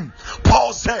to him.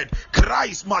 Paul said,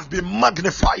 Christ must be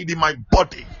magnified in my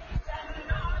body.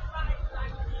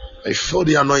 I feel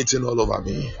the anointing all over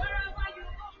me.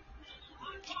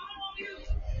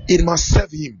 It must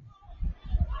serve him.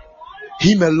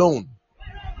 Him alone.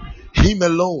 Him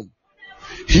alone.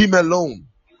 Him alone.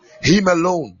 Him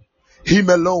alone. Him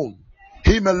alone.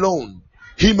 Him alone.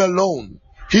 Him alone.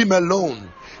 Him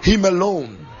alone. Him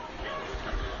alone.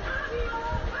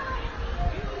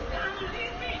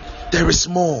 There is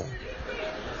more.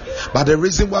 But the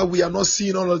reason why we are not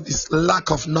seeing all of this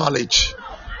lack of knowledge.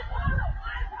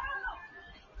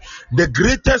 The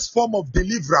greatest form of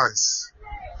deliverance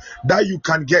that you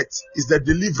can get is the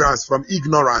deliverance from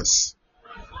ignorance.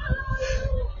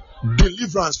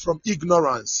 Deliverance from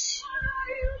ignorance.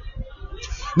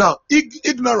 Now,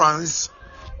 ignorance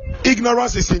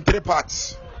is in three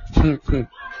parts.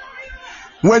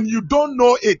 When you don't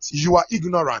know it, you are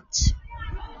ignorant.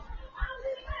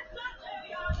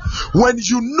 When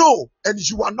you know and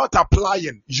you are not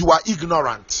applying, you are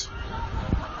ignorant.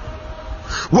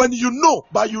 When you know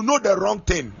but you know the wrong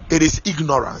thing, it is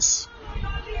ignorance.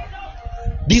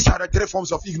 These are the three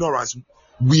forms of ignorance.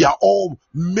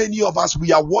 many of us,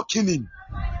 we are walking in.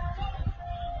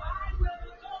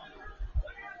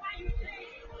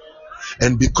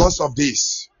 And because of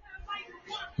this,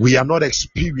 we are not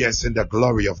experiencing the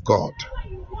glory of God.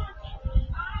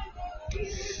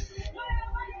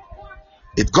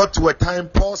 It got to a time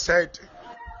Paul said,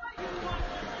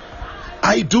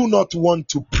 I do not want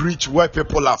to preach where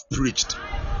people have preached.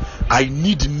 I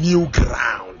need new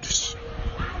grounds.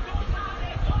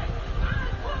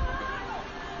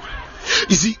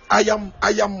 You see, I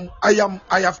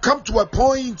have come to a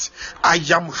point, I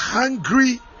am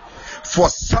hungry for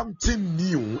something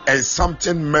new and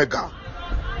something mega.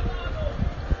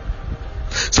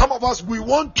 Some of us, we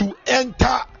want to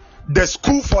enter the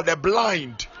school for the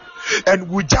blind, and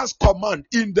we just command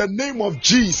in the name of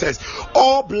Jesus,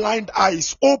 all blind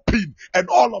eyes open, and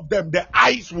all of them, the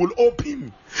eyes will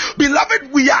open.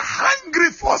 Beloved, we are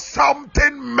hungry for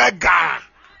something mega.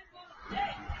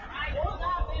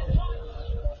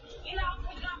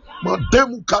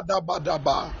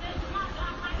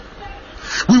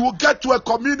 We will get to a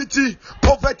community,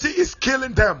 poverty is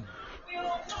killing them.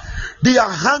 They are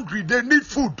hungry, they need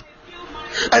food.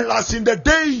 And as in the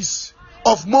days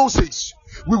of Moses,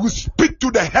 we will speak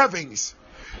to the heavens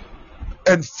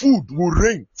and food will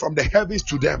rain from the heavens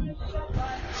to them.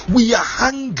 We are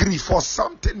hungry for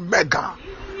something mega.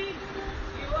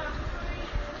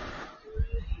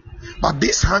 But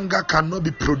this hunger cannot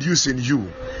be produced in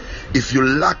you if you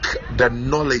lack the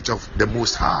knowledge of the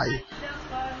Most High.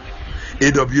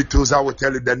 A.W. Tozer will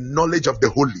tell you the knowledge of the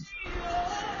Holy.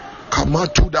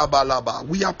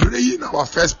 We are praying our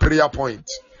first prayer point.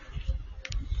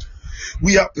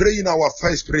 We are praying our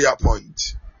first prayer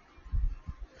point.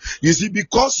 You see,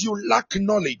 because you lack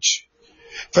knowledge,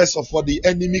 first of all, the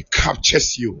enemy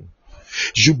captures you.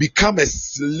 You become a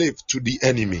slave to the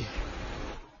enemy.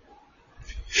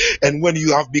 And when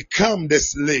you have become the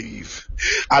slave,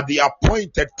 at the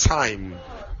appointed time,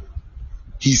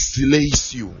 he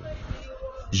slays you.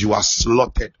 You are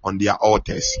slaughtered on their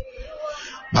altars.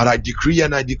 But I decree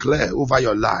and I declare over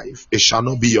your life, it shall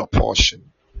not be your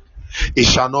portion. It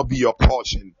shall not be your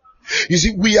portion. You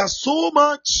see, we are so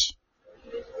much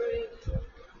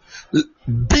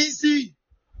busy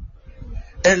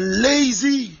and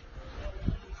lazy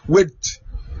with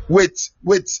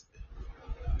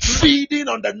feeding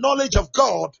on the knowledge of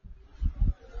God,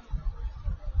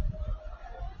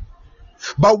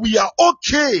 but we are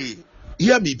okay.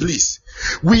 Hear me, please.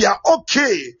 We are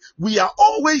okay. We are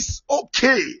always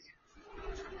okay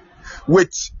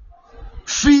with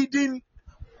feeding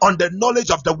on the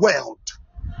knowledge of the world.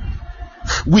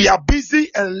 We are busy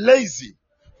and lazy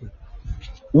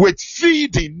with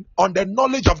feeding on the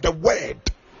knowledge of the word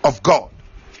of God.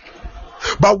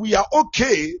 But we are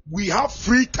okay. We have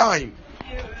free time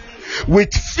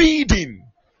with feeding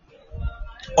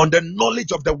on the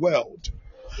knowledge of the world.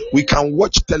 We can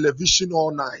watch television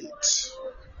all night,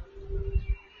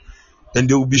 and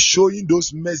they will be showing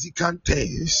those Mexican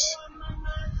things,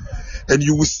 and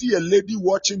you will see a lady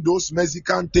watching those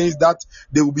Mexican things that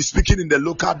they will be speaking in the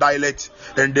local dialect,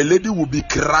 and the lady will be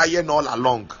crying all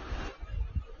along.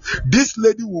 This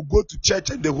lady will go to church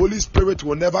and the Holy Spirit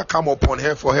will never come upon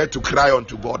her for her to cry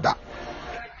unto God.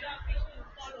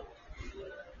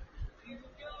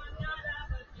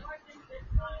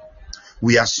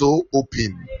 We are so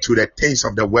open to the things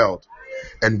of the world,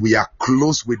 and we are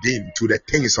close within to the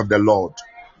things of the Lord.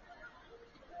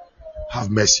 Have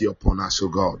mercy upon us, O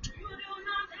God.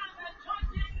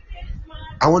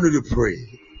 I want you to pray.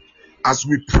 As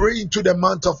we pray into the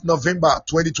month of November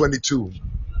 2022,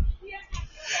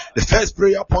 the first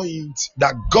prayer point,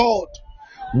 that God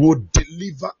would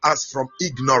deliver us from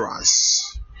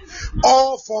ignorance.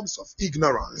 All forms of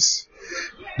ignorance.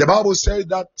 The Bible says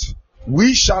that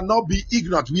we shall not be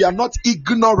ignorant. We are not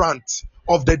ignorant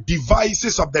of the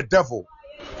devices of the devil.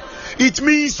 It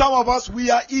means some of us, we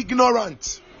are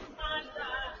ignorant.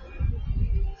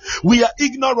 We are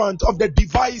ignorant of the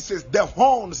devices, the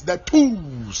horns, the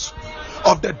tools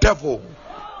of the devil.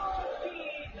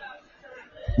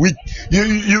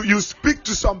 You speak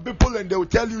to some people and they will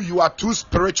tell you are too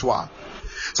spiritual.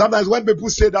 Sometimes when people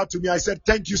say that to me, I said,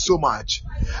 thank you so much.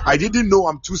 I didn't know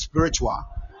I'm too spiritual.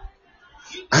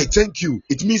 I thank you.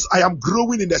 It means I am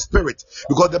growing in the spirit,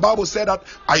 because the Bible said that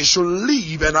I should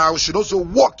live and I should also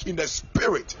walk in the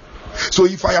spirit. So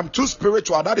if I am too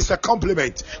spiritual, that is a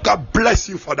compliment. God bless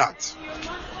you for that.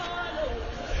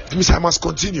 It means I must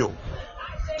continue.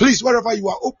 Please, wherever you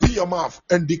are, open your mouth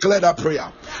and declare that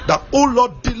prayer. That, oh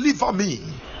Lord, deliver me.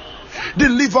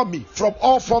 Deliver me from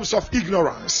all forms of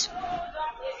ignorance.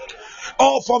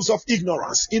 All forms of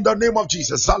ignorance. In the name of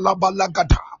Jesus.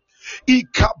 Zalabalagada.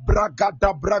 Ika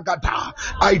bragada bragada.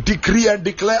 I decree and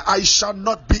declare I shall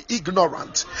not be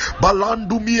ignorant.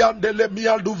 Balandu miandele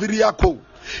miandu viriako.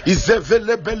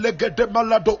 Izevele belegede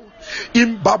malado.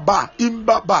 Imbaba,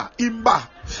 imba.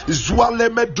 Zwale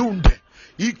medunde.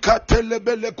 Ikatele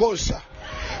belekosa.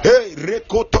 Hey,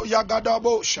 rekoto yagada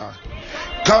bosha.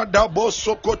 Kada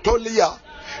boso kotolia.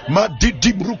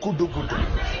 Madidi brukudugudu.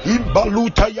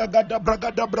 Imbaluta yagada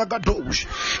bragadosh.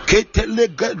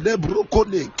 Ketelega de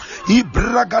brokone.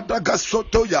 Ibragada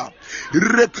gasotoya.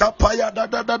 Rekapaya da.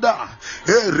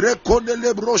 Rekone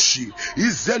lebroshi.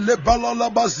 Izele balala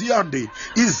baziande.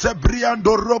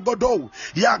 Izebriando rogodo.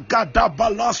 Yagada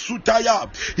balasutaya.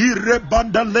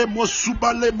 Irebanda lemo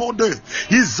suba lemonde.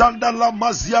 Izanda la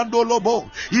maziando lobo.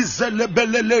 Izele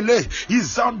belelele.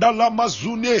 Izanda la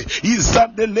mazune.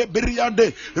 Izande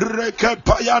lebriande.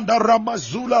 Rekapayanda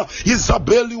ramazula.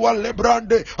 Isabeli wa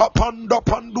lebrande. Apanda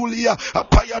pandulia.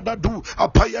 Apayadadu.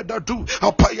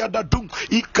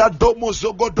 Ikadomo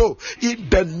zogodo. In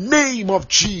the name of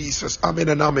Jesus. Amen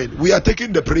and amen. We are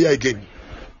taking the prayer again.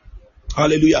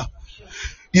 Hallelujah.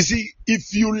 You see,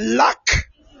 if you lack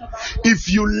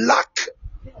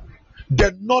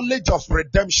the knowledge of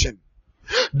redemption,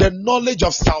 the knowledge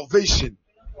of salvation,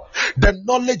 the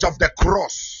knowledge of the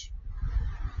cross,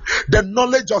 the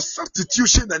knowledge of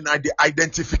substitution and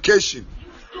identification,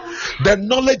 the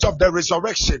knowledge of the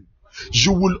resurrection,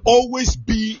 you will always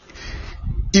be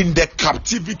in the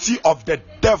captivity of the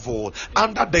devil,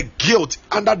 under the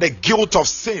guilt of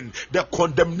sin, the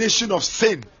condemnation of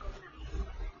sin.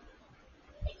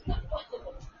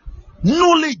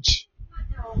 Knowledge.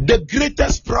 The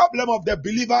greatest problem of the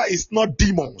believer is not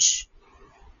demons.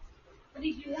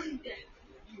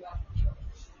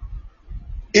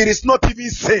 It is not even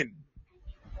sin.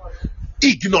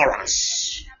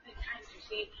 Ignorance.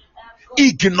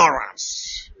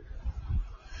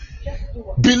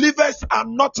 Believers are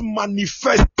not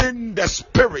manifesting the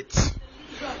Spirit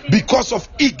because of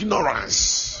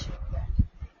ignorance.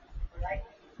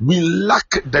 We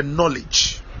lack the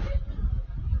knowledge.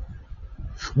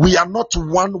 We are not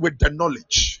one with the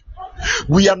knowledge.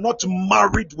 We are not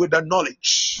married with the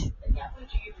knowledge.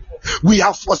 We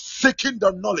have forsaken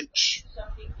the knowledge.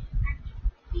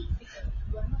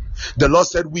 The Lord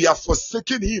said we have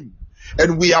forsaken Him,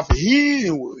 and we have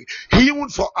healed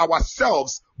for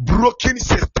ourselves broken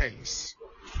systems.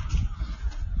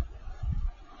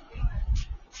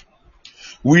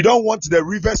 We don't want the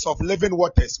rivers of living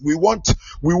waters. We want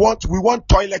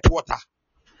toilet water.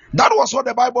 That was what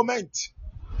the Bible meant.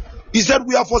 He said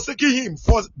we are forsaking Him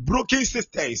for broken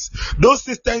systems. Those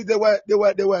systems they were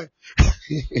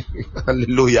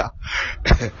hallelujah.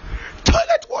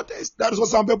 Toilet waters. That is what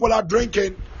some people are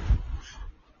drinking.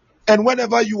 And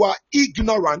whenever you are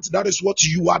ignorant, that is what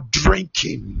you are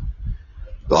drinking.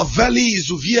 Laveli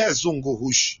izuvia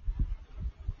zunguhush.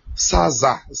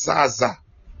 Zaza.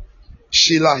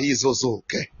 Sheila hizozo.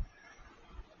 Okay.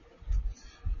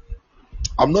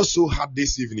 I'm not so hard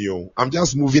this evening. I'm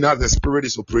just moving as the Spirit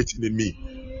is operating in me.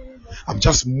 I'm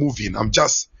just moving.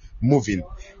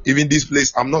 Even this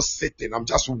place, I'm not sitting. I'm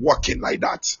just walking like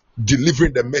that,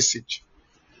 delivering the message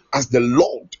as the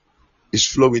Lord is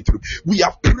flowing through. We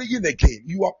are praying again.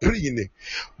 You are praying.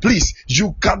 Please,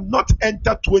 you cannot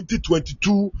enter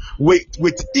 2022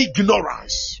 with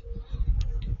ignorance.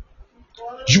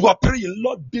 You are praying,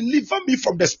 Lord, deliver me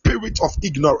from the spirit of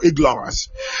ignorance.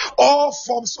 All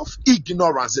forms of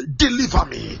ignorance, deliver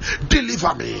me.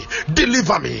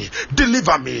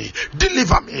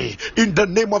 In the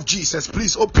name of Jesus,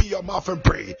 please open your mouth and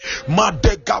pray.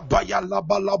 Madega baya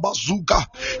laba laba zuga,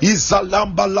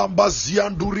 izalamba lamba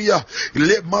zianduria,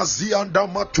 le mazianda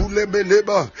matule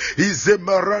meleba,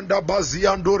 izemaranda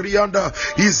baziandurianda,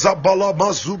 izabala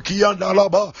mazuki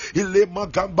andalaba, ile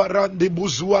magambarandi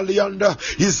buzualianda.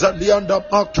 Izalianda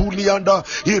matulianda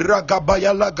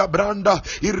iragabaya lagabranda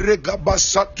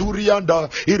iregabasaturianda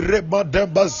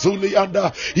iremademba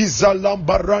zulianda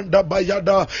izalambaranda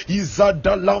bayada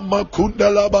izadalama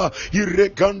kundalaba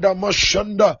ireganda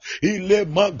mashanda ile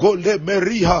magole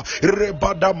meriha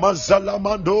rebada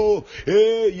mazalamando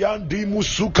yandi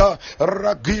musuka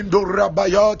ragindo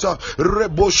rabayata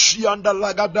reboshianda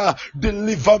lagada.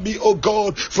 Deliver me, O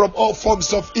God, from all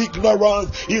forms of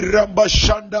ignorance.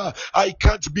 Irambashanda, I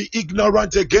can't be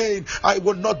ignorant again. I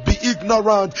will not be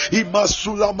ignorant.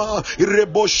 Imasulama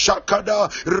reboshakada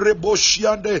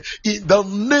reboshiande. In the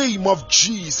name of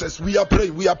Jesus, we are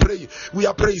praying.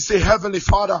 Say, Heavenly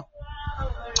Father.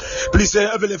 Please say,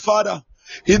 Heavenly Father,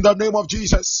 in the name of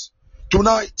Jesus,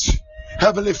 tonight,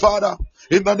 Heavenly Father,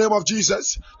 in the name of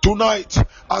Jesus, tonight,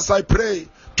 as I pray,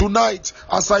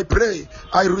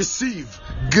 I receive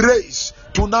grace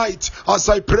Tonight, as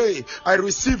I pray, I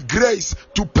receive grace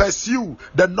to pursue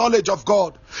the knowledge of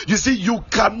God. You see, you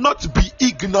cannot be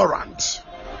ignorant.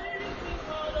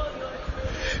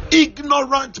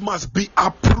 Ignorance must be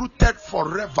uprooted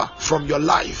forever from your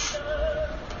life.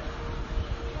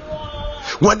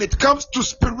 When it comes to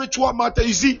spiritual matter,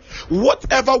 you see,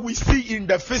 whatever we see in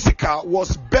the physical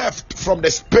was birthed from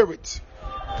the spirit.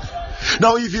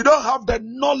 Now, if you don't have the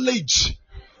knowledge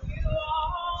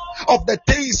of the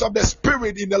things of the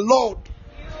spirit in the Lord,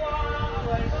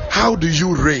 how do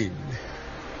you reign?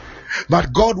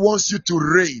 But God wants you to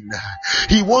reign.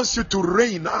 He wants you to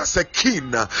reign as a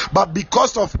king. But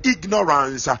because of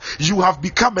ignorance, you have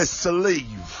become a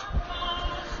slave.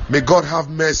 May God have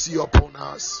mercy upon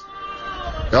us.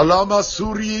 Yalama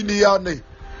suri liane.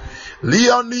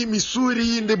 Liani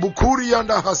misuri in the bukuri and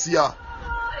hasia.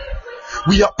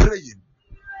 We are praying.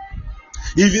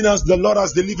 Even as the Lord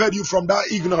has delivered you from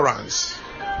that ignorance,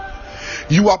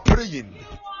 you are praying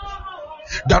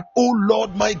that, oh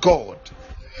Lord my God,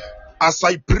 as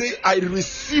I pray, I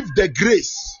receive the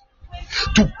grace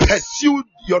to pursue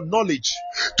your knowledge,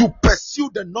 to pursue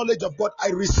the knowledge of God. I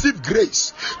receive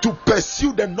grace to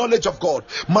pursue the knowledge of God.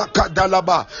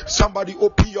 Makadalaba. Somebody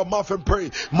open your mouth and pray.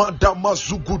 Madama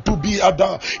zugutubi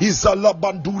ada izala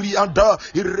banduri ada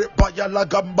irebaya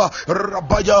lagamba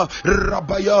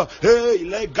rabaya hey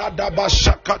legada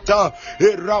bashakata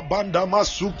irabanda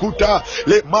masukuta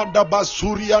le manda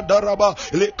basuria daraba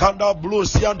le kanda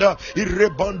blusianda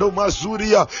irebando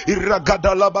mazuria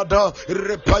iragada labada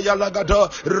repaya lagada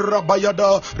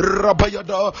rabayada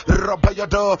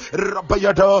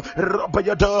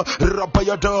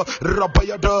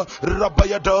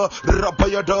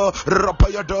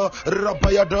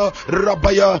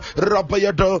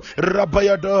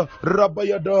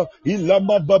Rabayada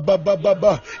ilama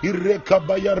baba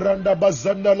irekabaya randa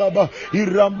bazanda laba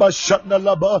iramba shatna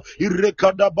laba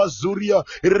irekada bazuria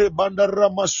irebanda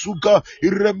ramasuka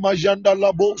iremajanda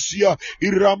labosia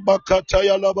iramba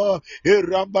kataya laba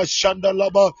iramba shanda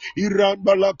laba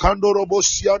iramba la kandorobo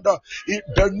sianda. In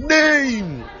the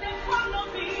name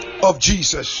of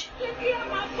Jesus.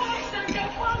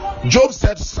 Job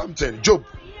said something.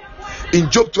 In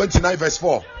Job 29 verse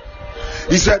 4,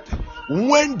 he said,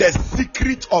 when the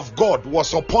secret of God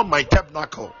was upon my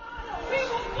tabernacle.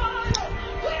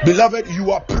 Beloved,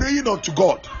 you are praying unto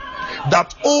God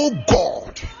that, oh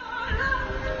God,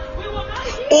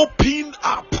 open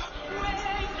up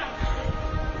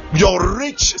your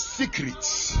rich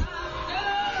secrets.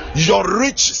 Your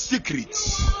rich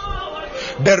secrets,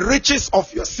 the riches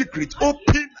of your secret,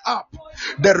 open up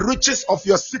the riches of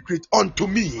your secret unto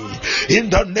me in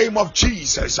the name of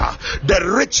Jesus. The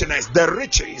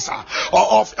riches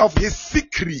of his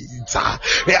secrets,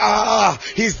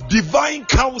 his divine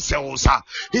counsels,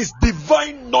 his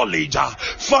divine knowledge.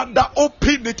 Father,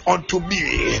 open it unto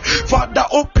me. Father,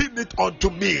 open it unto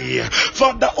me.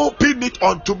 Father, open it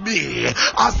unto me.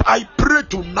 As I pray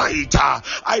tonight,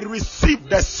 I receive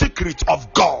the secret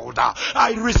of God.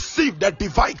 I receive the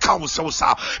divine counsels,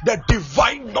 the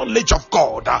divine knowledge of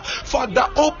God. Father,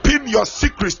 open your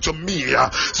secrets to me.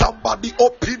 Somebody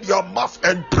open your mouth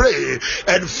and pray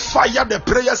and fire the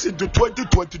prayers into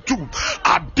 2022.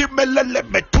 Adimelele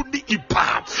metuni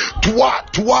ipa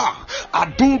tua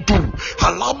adudu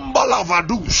halamba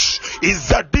lavadush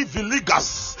izadi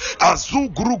viligas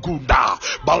azugrugunda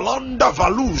balanda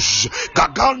valuj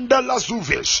gaganda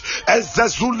lazuvesh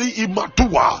ezezuli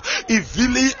imatua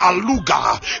ivili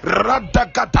aluga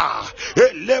radagada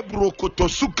elebro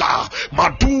kotosuka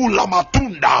madula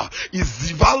matunda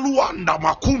izivaluanda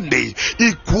makunde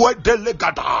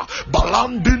ikwedelegada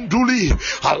balandinduli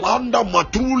alanda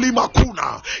matuli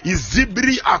makuna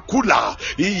izibri akula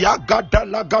iyagada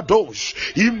lagadosh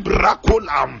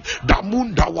imbrakolam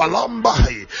damunda walamba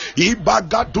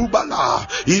ibagadubala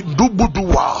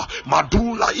indubudua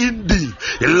madula indi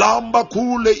lamba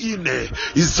kule ine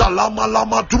izalama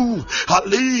lamatu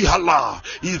halihala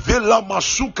ivela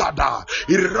masukada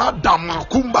irada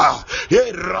makumba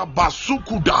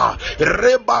erabasukuda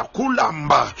reba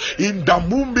kulamba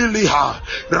indamumbiliha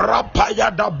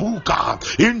rapaya dabuka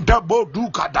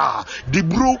indabodukada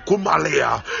dibru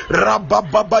kumalea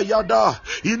rabababayada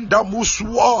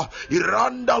indamuswa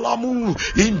irandalamu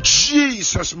in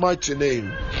Jesus' mighty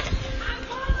name.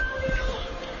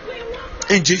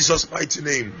 In Jesus' mighty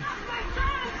name.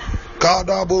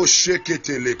 Kadabo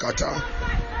shekete lekata.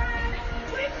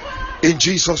 In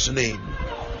Jesus' name.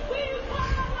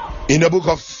 In the book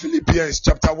of Philippians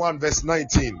chapter 1 verse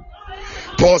 19,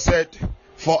 Paul said,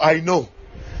 for I know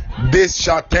this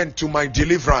shall tend to my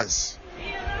deliverance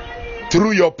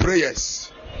through your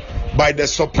prayers by the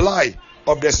supply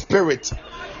of the Spirit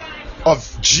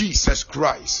of Jesus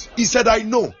Christ. He said, I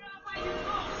know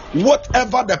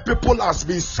whatever the people has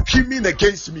been scheming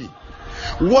against me,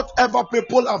 whatever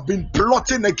people have been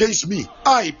plotting against me,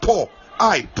 Paul,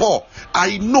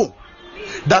 I know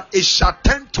that it shall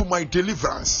tend to my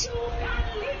deliverance.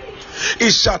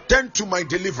 It shall tend to my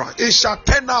deliverance. It shall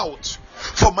turn out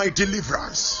for my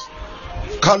deliverance.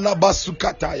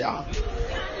 Kalabasukataya.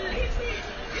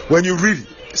 When you read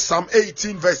Psalm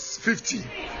 18 verse 50,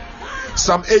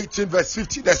 Psalm 18 verse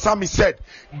 50, the psalmist said,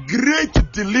 great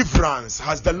deliverance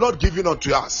has the Lord given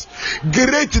unto us.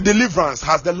 Great deliverance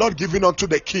has the Lord given unto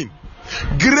the king.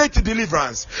 Great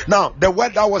deliverance. Now, the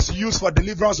word that was used for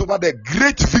deliverance over the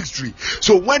great victory.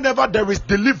 So whenever there is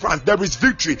deliverance, there is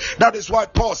victory. That is why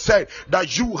Paul said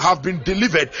that you have been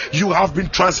delivered, you have been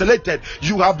translated,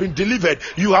 you have been delivered,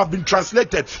 you have been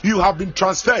translated, you have been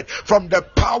transferred from the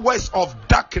powers of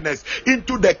darkness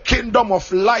into the kingdom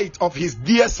of light of his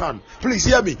dear son. Please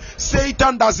hear me.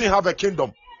 Satan doesn't have a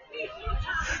kingdom.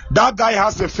 That guy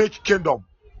has a fake kingdom.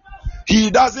 He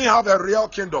doesn't have a real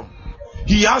kingdom.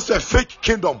 He has a fake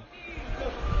kingdom.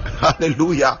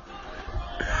 Hallelujah.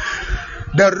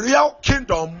 The real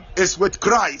kingdom is with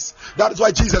Christ. That is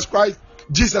why Jesus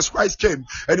Christ came,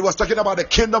 and he was talking about the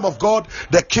kingdom of God,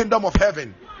 the kingdom of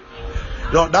heaven.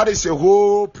 Now that is a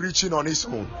whole preaching on its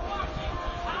own.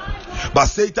 But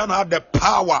Satan had the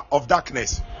power of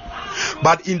darkness.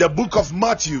 But in the book of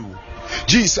Matthew,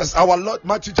 Jesus, our Lord,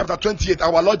 Matthew chapter 28,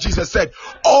 our Lord Jesus said,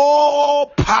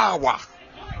 all power,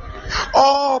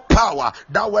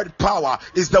 that word power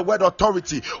is the word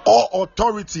authority. All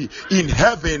authority in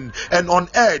heaven and on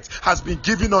earth has been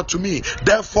given unto me.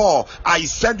 Therefore, I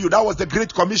send you. That was the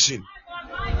Great Commission.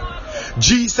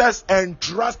 Jesus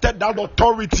entrusted that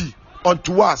authority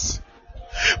unto us.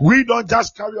 We don't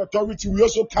just carry authority, we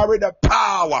also carry the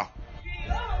power.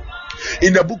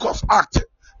 In the book of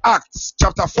Acts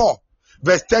chapter 4,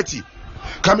 verse 30.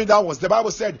 Coming downwards, the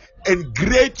Bible said, and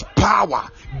great power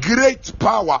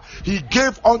he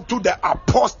gave unto the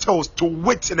apostles to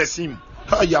witness him.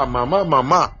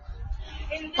 Mama.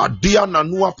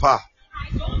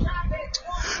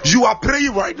 You are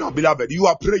praying right now, beloved. You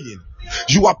are praying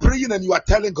and you are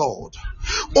telling God,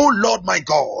 oh Lord my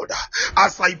God,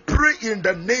 as I pray in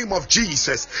the name of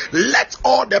Jesus, let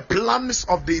all the plans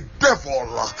of the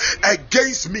devil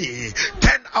against me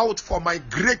turn out for my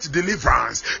great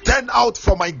deliverance, turn out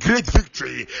for my great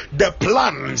victory. The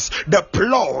plans, the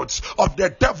plots of the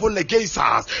devil against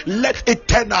us, let it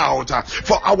turn out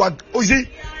for our,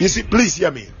 you see, please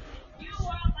hear me.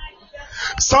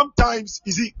 Sometimes,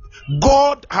 you see,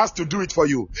 God has to do it for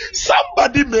you.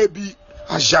 Somebody may be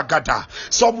a jagada.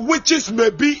 Some witches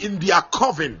may be in their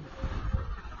coven,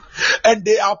 and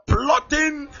they are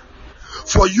plotting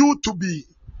for you to be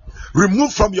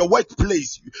removed from your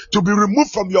workplace, to be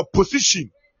removed from your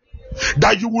position,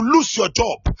 that you will lose your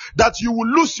job, that you will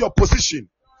lose your position,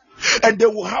 and they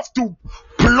will have to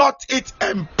plot it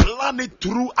and plan it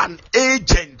through an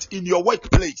agent in your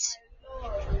workplace.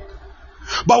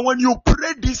 But when you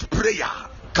pray this prayer,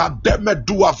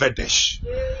 Kademedua Vedesh,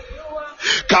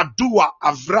 Kadua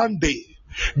Avrande,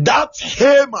 that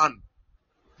Haman,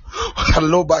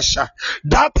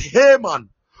 that Haman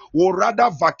will rather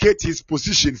vacate his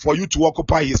position for you to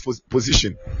occupy his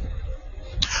position.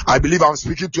 I believe I'm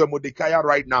speaking to a Mordecai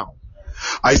right now.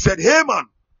 I said Haman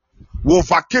will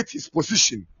vacate his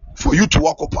position for you to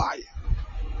occupy.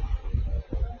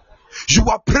 You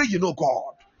are praying, oh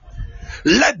God,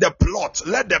 let the plot,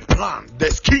 let the plan, the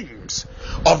schemes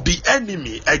of the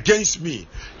enemy against me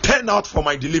turn out for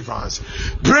my deliverance.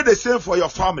 Pray the same for your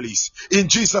families in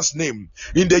Jesus' name.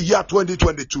 In the year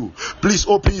 2022, please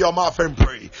open your mouth and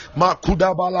pray.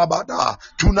 Makudabalabada,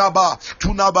 tunaba,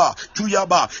 tuyaba,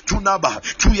 tunaba,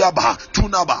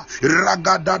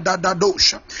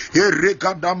 ragadadadadosha,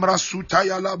 erekadamra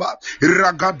sutayalaba,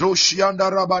 ragadoshianda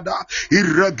rabada,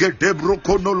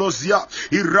 irregedebrokonolozia,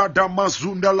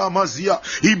 iradamazunda lamazia,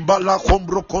 imbala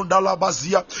kombrokonda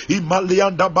labazia,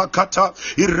 imalianda bakata,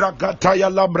 iragataya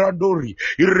lamrandori,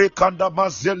 irekanda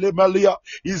mazele malia,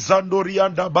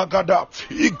 izandorianda bagada,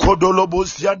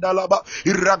 ikodolobosianda laba,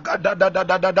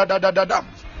 iragadadadadadadadadada.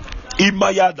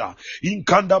 Imayada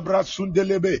inkanda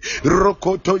brasundelebe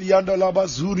rokoto yanda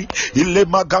labazuri ile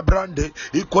magabrande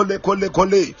ikole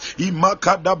kole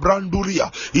imakada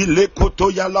branduria ile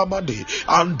koto yalamande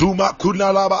anduma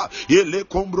kunalaba ile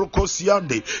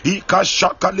kombrokosiande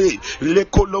ikashakale le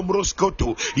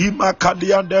kolomroskoto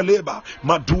imakadiande leba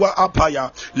madua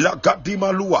apaya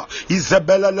lagadimalua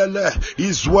izebela lele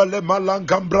izwele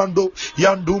malangambrando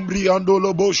yandumri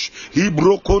andolobosh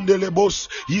ibrokondelebos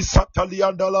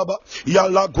isatalianda laba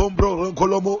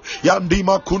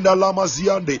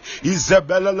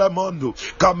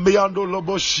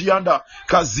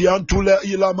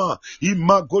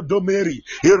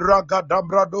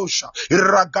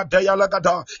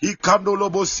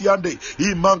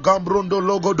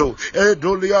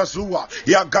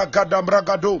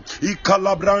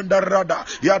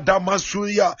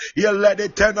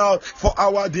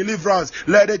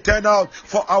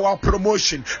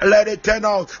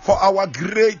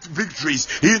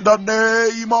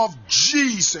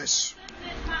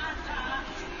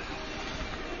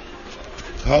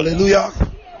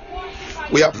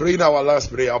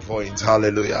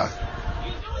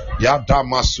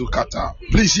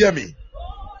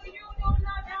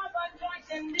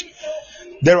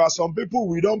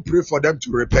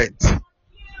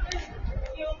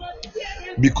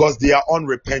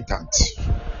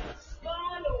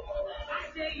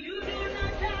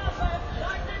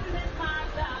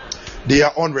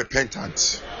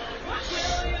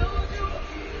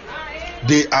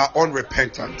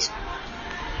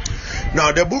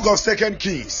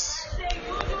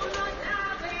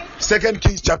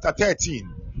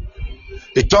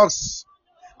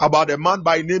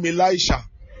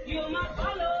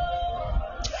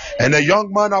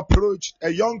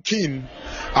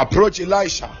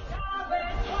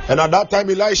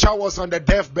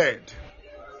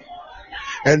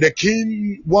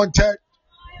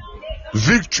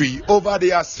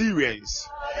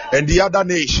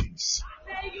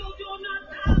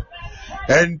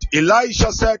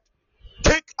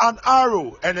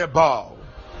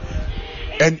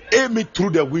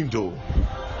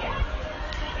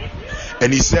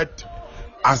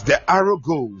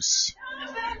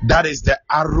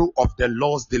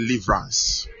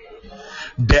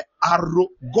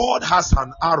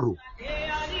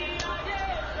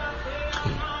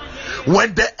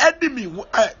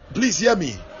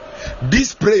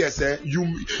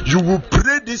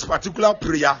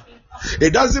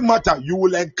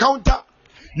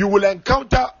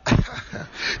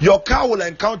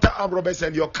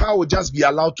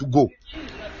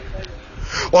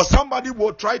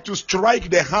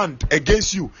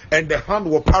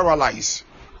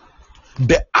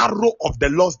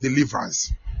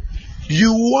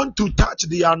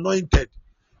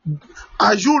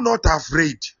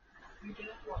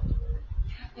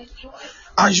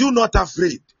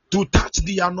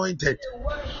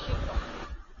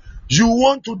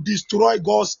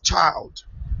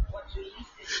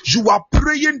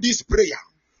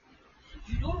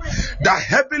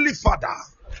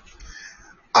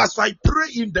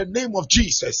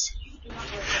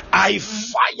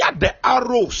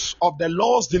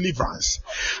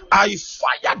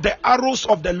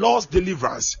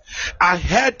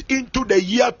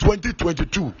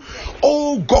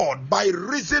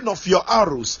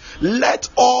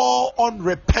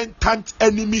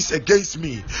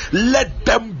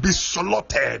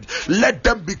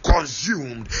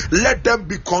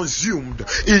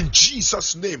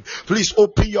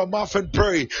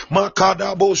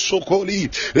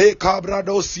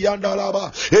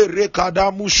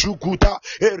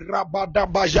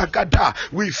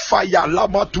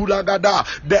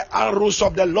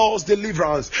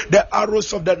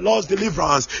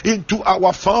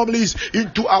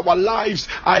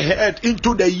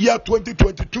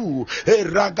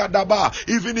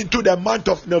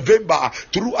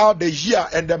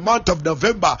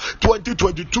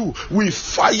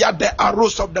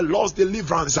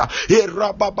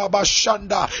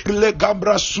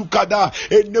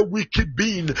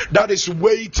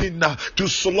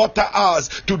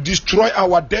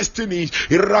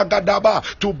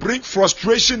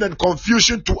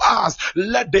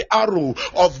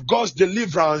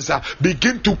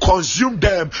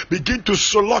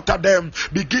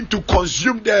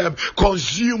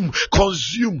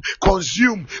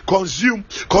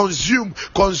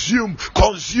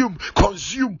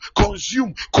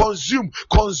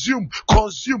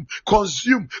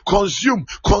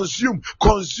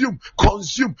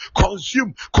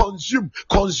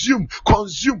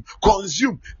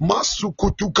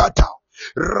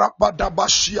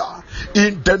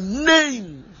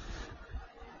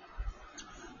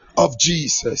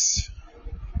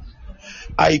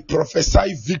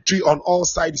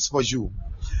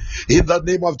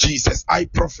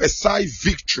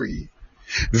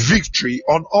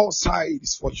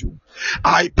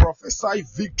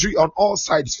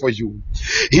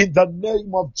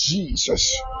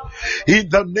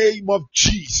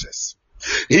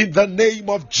In the name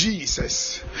of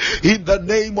Jesus. In the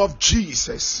name of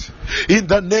Jesus. In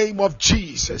the name of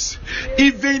Jesus.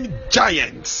 Even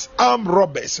giants, armed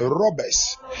robbers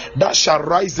that shall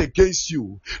rise against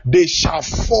you, they shall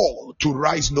fall to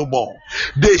rise no more.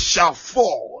 They shall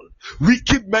fall.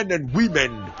 Wicked men and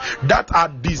women that are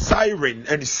desiring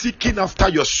and seeking after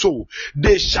your soul,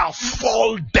 they shall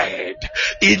fall dead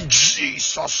in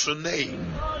Jesus'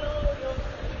 name.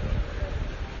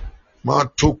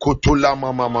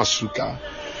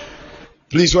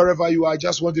 Please, wherever you are, I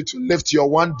just want you to lift your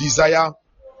one desire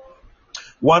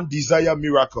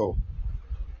miracle.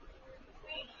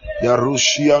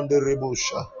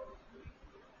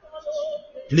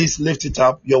 Please lift it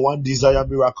up, your one desire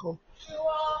miracle,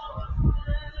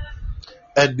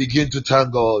 and begin to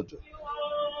thank God.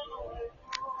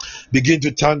 Begin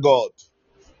to thank God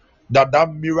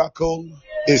that miracle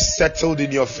is settled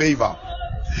in your favor.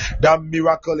 That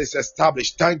miracle is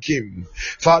established. Thank Him.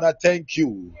 Father, thank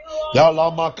you.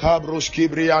 That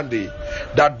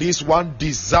this one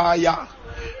desire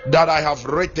that I have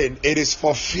written, it is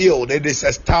fulfilled, it is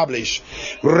established.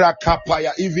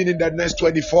 Rakapaya, even in the next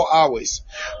 24 hours.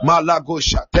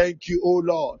 Malagosha, thank you, oh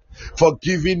Lord, for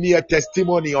giving me a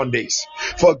testimony on this.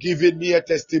 For giving me a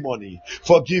testimony.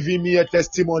 For giving me a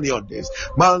testimony on this.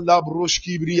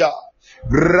 Malabroshkibria,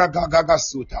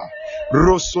 Ragagagasuta,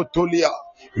 Rosotolia,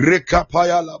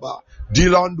 Rekapaya Laba,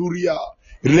 Dilanduria,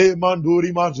 Le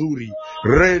Manduri Mazuri,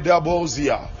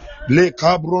 Redabozia, Le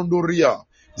Cabrondoria,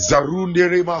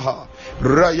 Zarundere Maha,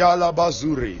 Rayala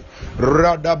Bazuri,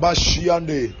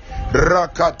 Radabashiande,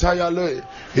 Rakatayale,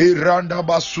 Iranda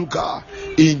Basuka,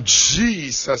 in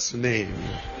Jesus' name.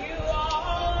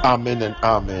 Amen and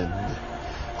amen.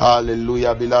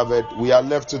 Hallelujah, beloved. We are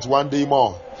left with one day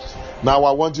more. Now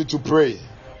I want you to pray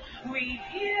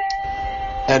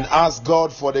and ask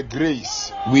God for the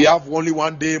grace. We have only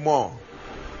one day more.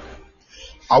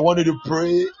 I want you to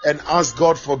pray and ask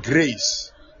God for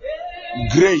grace.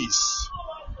 Grace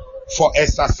for a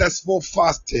successful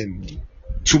fasting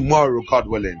tomorrow, God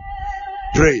willing.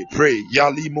 Pray.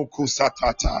 Yalimuku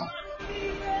satata.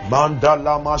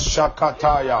 Mandala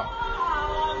mashakataya.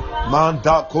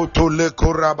 Manda kotole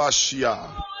korabashia.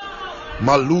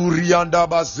 Malurianda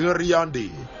baziriandi.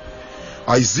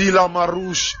 Aizila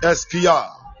marush eskia.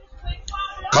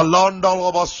 Kalanda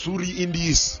labasuri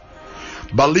indis.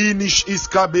 Balinish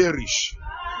iskaberish.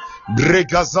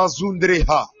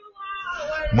 Bregazazundreha.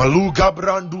 Maluga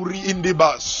branduri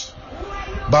indibas.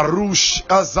 Barush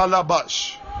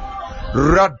azalabash.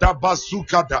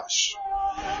 Radabasukadash.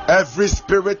 Every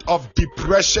spirit of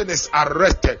depression is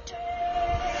arrested.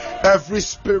 Every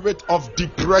spirit of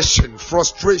depression,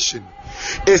 frustration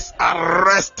is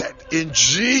arrested in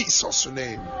Jesus'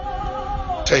 name.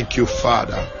 Thank you,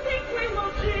 Father.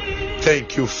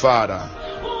 Thank you, Father.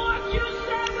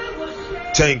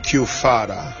 Thank you,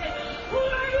 Father.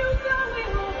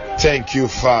 Thank you,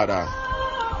 Father.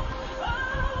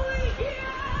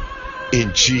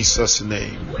 In Jesus'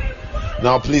 name.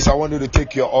 Now, please, I want you to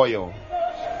take your oil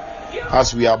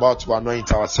as we are about to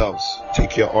anoint ourselves.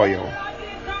 Take your oil.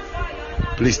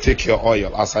 Please take your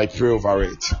oil as I pray over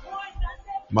it.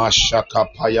 Mashaka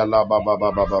payala baba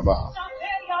baba baba.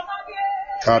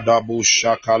 Kadabu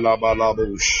shakala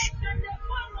balabush.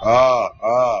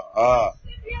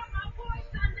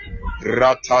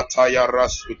 Ratataya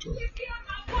rasuto.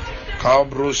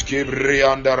 Kabruski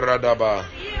brianda radaba.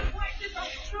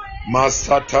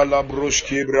 Masatala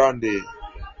brushki brande.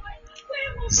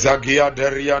 Zagia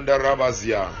derianda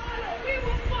rabazia.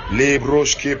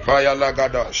 Lebroshki payala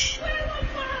gadash.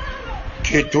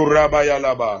 Keturabaya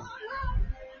laba.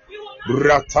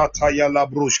 Ratataya la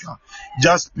brushka.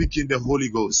 Just speak in the Holy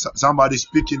Ghost. Somebody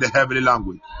speak in the heavenly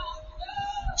language.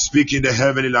 Speak in the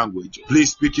heavenly language.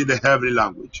 Please speak in the heavenly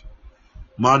language.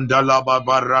 Mandala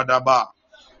baba radaba.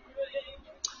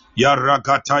 Ya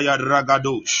ragataya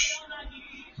ragadosh.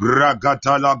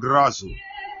 Ragatala grazu.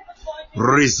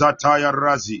 Rizataya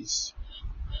razis.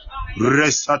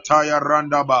 Resataya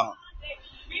randaba.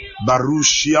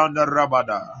 Barushianda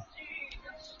rabada.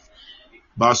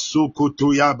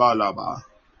 Basukutuya balaba.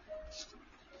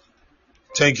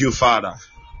 Thank you, Father.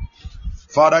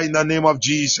 Father, in the name of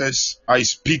Jesus, I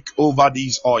speak over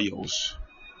these oils.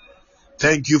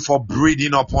 Thank you for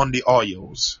breathing upon the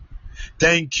oils.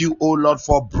 Thank you, O Lord,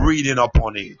 for breathing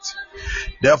upon it.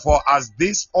 Therefore, as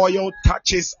this oil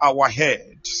touches our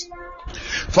heads,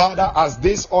 Father, as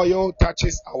this oil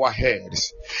touches our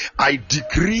heads, I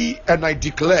decree and I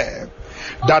declare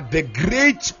that the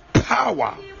great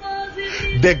power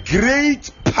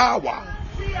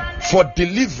for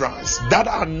deliverance, that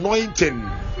anointing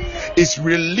is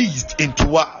released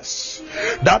into us.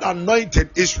 That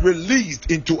anointing is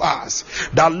released into us.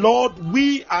 That, Lord,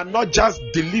 we are not just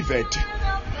delivered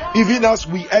even as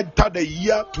we enter the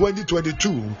year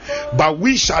 2022, but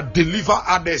we shall deliver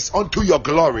others unto your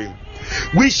glory.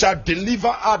 We shall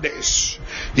deliver others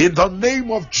in the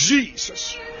name of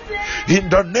Jesus. In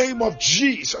the name of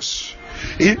Jesus.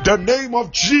 In the name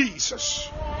of Jesus.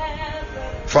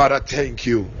 Father, thank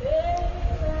you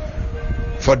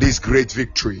for this great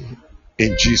victory.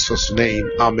 In Jesus' name,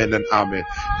 amen and amen.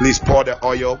 Please pour the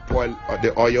oil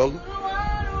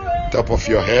top of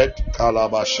your head.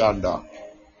 Kalabashanda.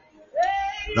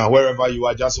 Now, wherever you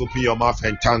are, just open your mouth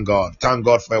and thank God. Thank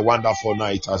God for a wonderful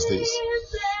night as this.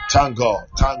 Thank God,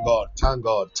 thank God, thank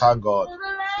God, thank God.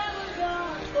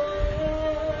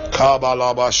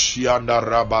 Kabalabashianda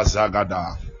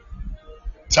Rabazagada.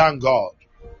 Thank God.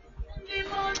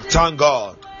 Thank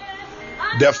God.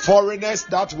 The foreigners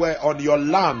that were on your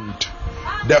land,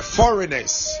 the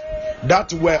foreigners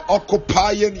that were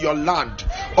occupying your land,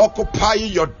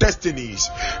 occupying your destinies,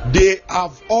 they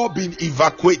have all been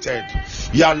evacuated.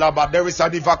 Yalaba, there is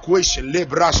an evacuation.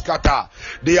 Lebrashkata.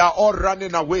 They are all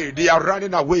running away. They are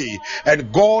running away.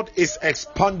 And God is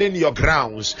expanding your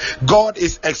grounds. God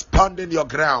is expanding your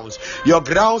grounds. Your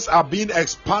grounds are being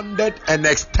expanded and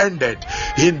extended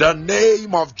in the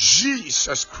name of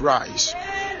Jesus Christ.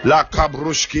 La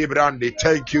Kabrushki Brandi.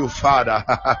 Thank you, Father.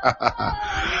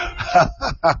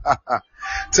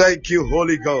 Thank you,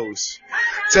 Holy Ghost.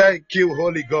 Thank you,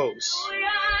 Holy Ghost.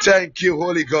 Thank you,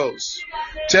 Holy Ghost.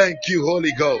 Thank you,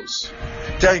 Holy Ghost.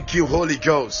 Thank you, Holy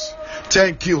Ghost.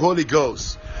 Thank you, Holy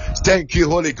Ghost. Thank you,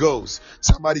 Holy Ghost.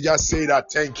 Somebody just say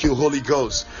that. Thank you, Holy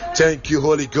Ghost. Thank you,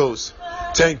 Holy Ghost.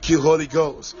 Thank you, Holy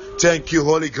Ghost. Thank you,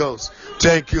 Holy Ghost.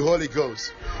 Thank you, Holy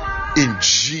Ghost. In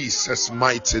Jesus'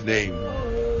 mighty name.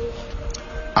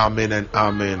 Amen and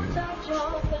amen.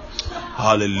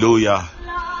 Hallelujah.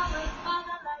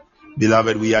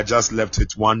 Beloved, we are just left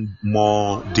with one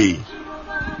more day.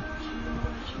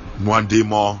 One day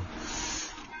more,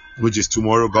 which is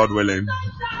tomorrow, God willing.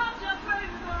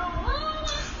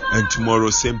 And tomorrow,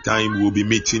 same time, we'll be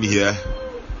meeting here.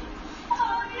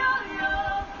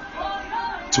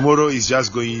 Tomorrow is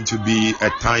just going to be a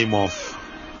time of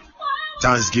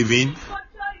Thanksgiving.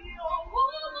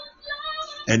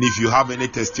 And if you have any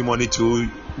testimony too,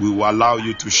 we will allow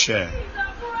you to share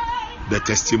the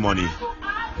testimony.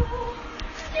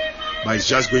 But it's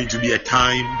just going to be a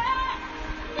time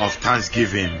of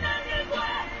thanksgiving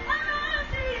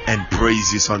and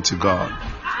praises unto God.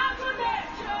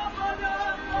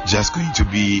 Just going to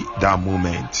be that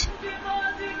moment.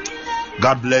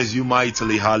 God bless you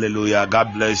mightily. Hallelujah.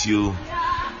 God bless you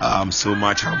so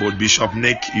much. How about Bishop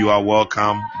Nick? You are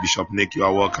welcome. Bishop Nick, you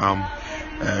are welcome.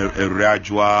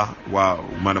 Rajwa, wow,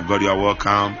 man of God, you are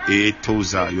welcome.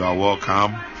 Toza, you are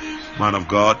welcome. Man of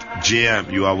God,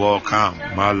 GM, you are welcome.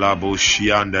 Malabo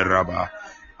Shiande Raba,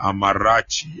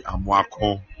 Amarachi,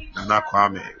 Amwako,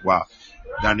 Nanakwame, wow.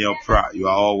 Daniel Pratt, you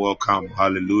are all welcome.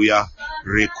 Hallelujah.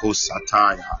 Rico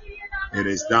Sataya. It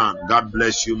is done. God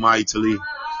bless you mightily.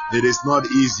 It is not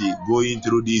easy going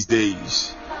through these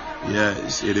days.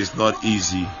 Yes, it is not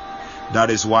easy. That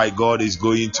is why God is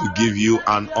going to give you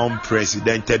an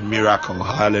unprecedented miracle.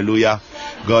 Hallelujah.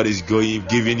 God is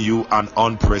giving you an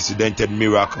unprecedented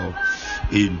miracle.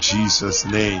 In Jesus'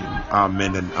 name.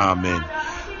 Amen and amen.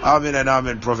 Amen and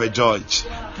amen. Prophet George,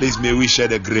 please may we share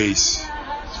the grace.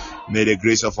 May the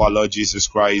grace of our Lord Jesus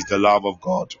Christ, the love of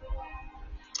God,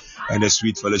 and the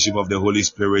sweet fellowship of the Holy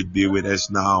Spirit be with us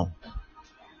now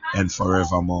and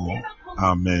forevermore.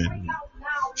 Amen.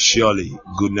 Surely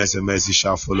goodness and mercy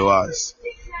shall follow us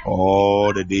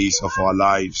all the days of our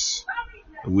lives.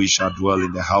 We shall dwell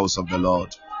in the house of the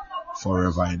Lord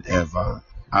forever and ever.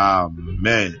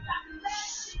 Amen.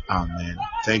 Amen.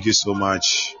 Thank you so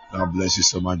much. God bless you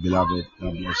so much, beloved.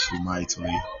 God bless you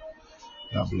mightily.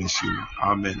 God bless you.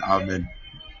 Amen. Amen.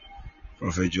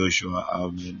 Prophet Joshua.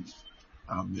 Amen.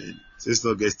 Amen. Sister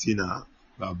Augustina.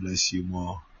 God bless you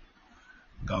more.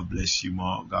 God bless you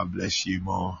more. God bless you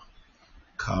more.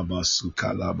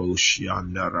 Kabasukalabo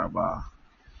Shiandaraba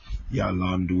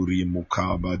Yalanduri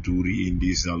Mukaba Duri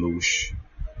Indizalosh.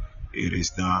 It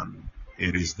is done.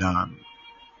 It is done.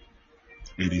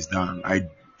 It is done. I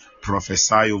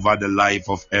prophesy over the life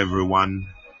of everyone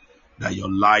that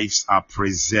your lives are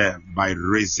preserved by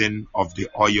reason of the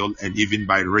oil and even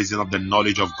by reason of the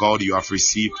knowledge of God you have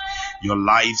received. Your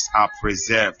lives are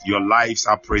preserved. Your lives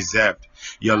are preserved.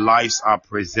 Your lives are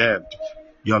preserved.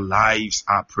 Your lives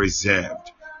are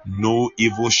preserved. No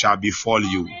evil shall befall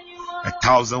you.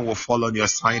 1,000 will fall on your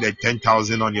side and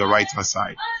 10,000 on your right hand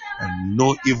side, and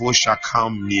no evil shall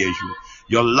come near you.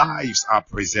 Your lives are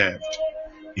preserved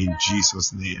in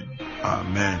Jesus' name.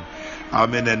 Amen.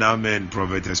 Amen and amen.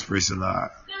 Prophetess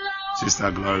Priscilla,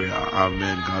 Sister Gloria,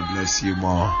 amen. God bless you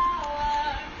more.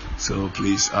 So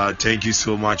please, thank you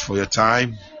so much for your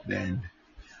time. Then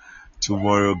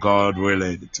tomorrow, God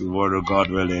willing,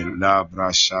 La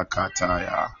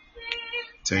Brashakataya.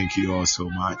 Thank you all so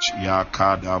much.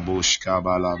 Yakada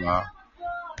Bushkabalaba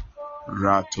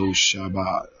Ratu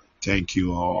Shaba. Thank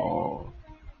you all.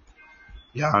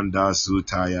 Yanda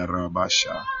Zutaya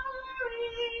Rabasha.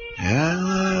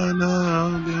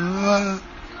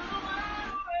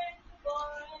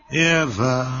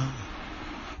 Ever.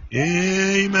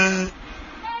 Amen.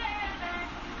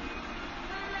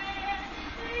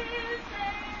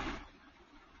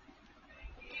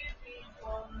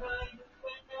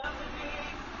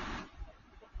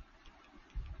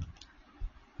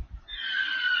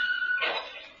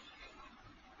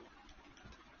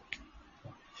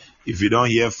 If you don't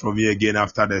hear from me again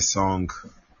after the song,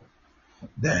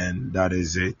 then that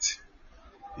is it.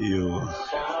 You.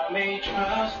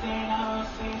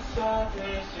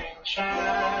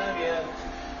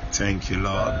 Thank you,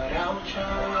 Lord.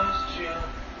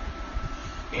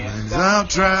 And I'll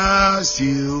trust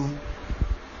you.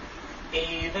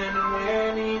 Even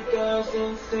when it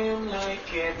doesn't seem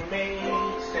like it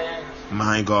makes sense.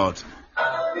 My God.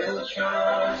 I will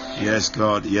trust you. Yes,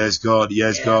 God. Yes, God.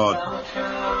 Yes, God.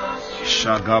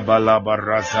 Shagabala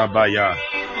Barazabaya.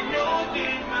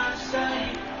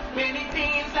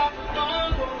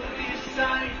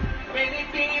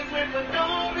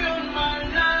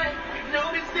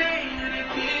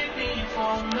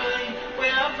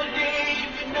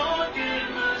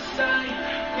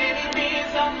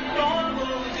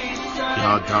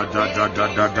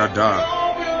 Da.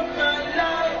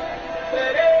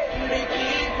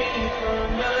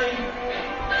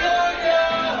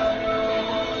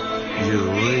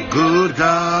 You're a good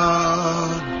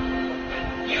God.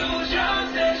 You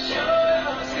just show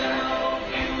yourself.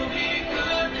 You be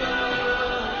good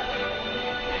God.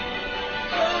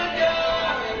 Good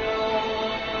God.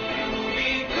 You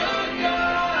be good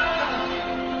God.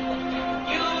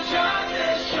 You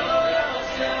just show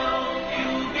yourself.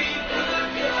 You be good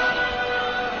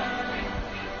God.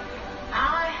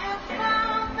 I have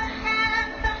found the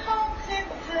hand that holds it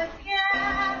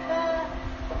together.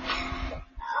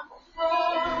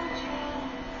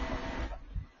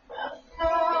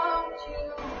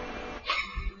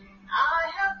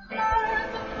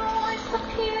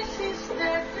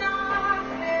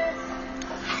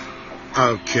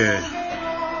 Okay.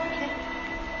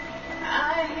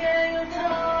 I hear you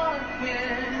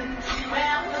talking.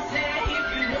 Well, I say if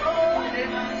you hold it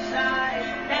aside,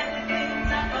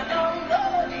 anything's up, I don't go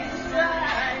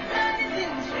decide.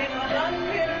 Anything's been done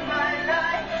in my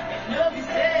life. If nobody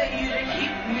say you to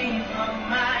keep me from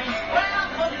mine. Well,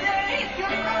 I say if you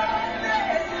hold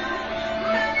it,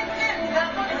 many things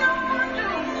I don't do.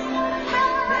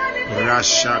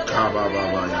 Rashaka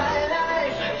Baba.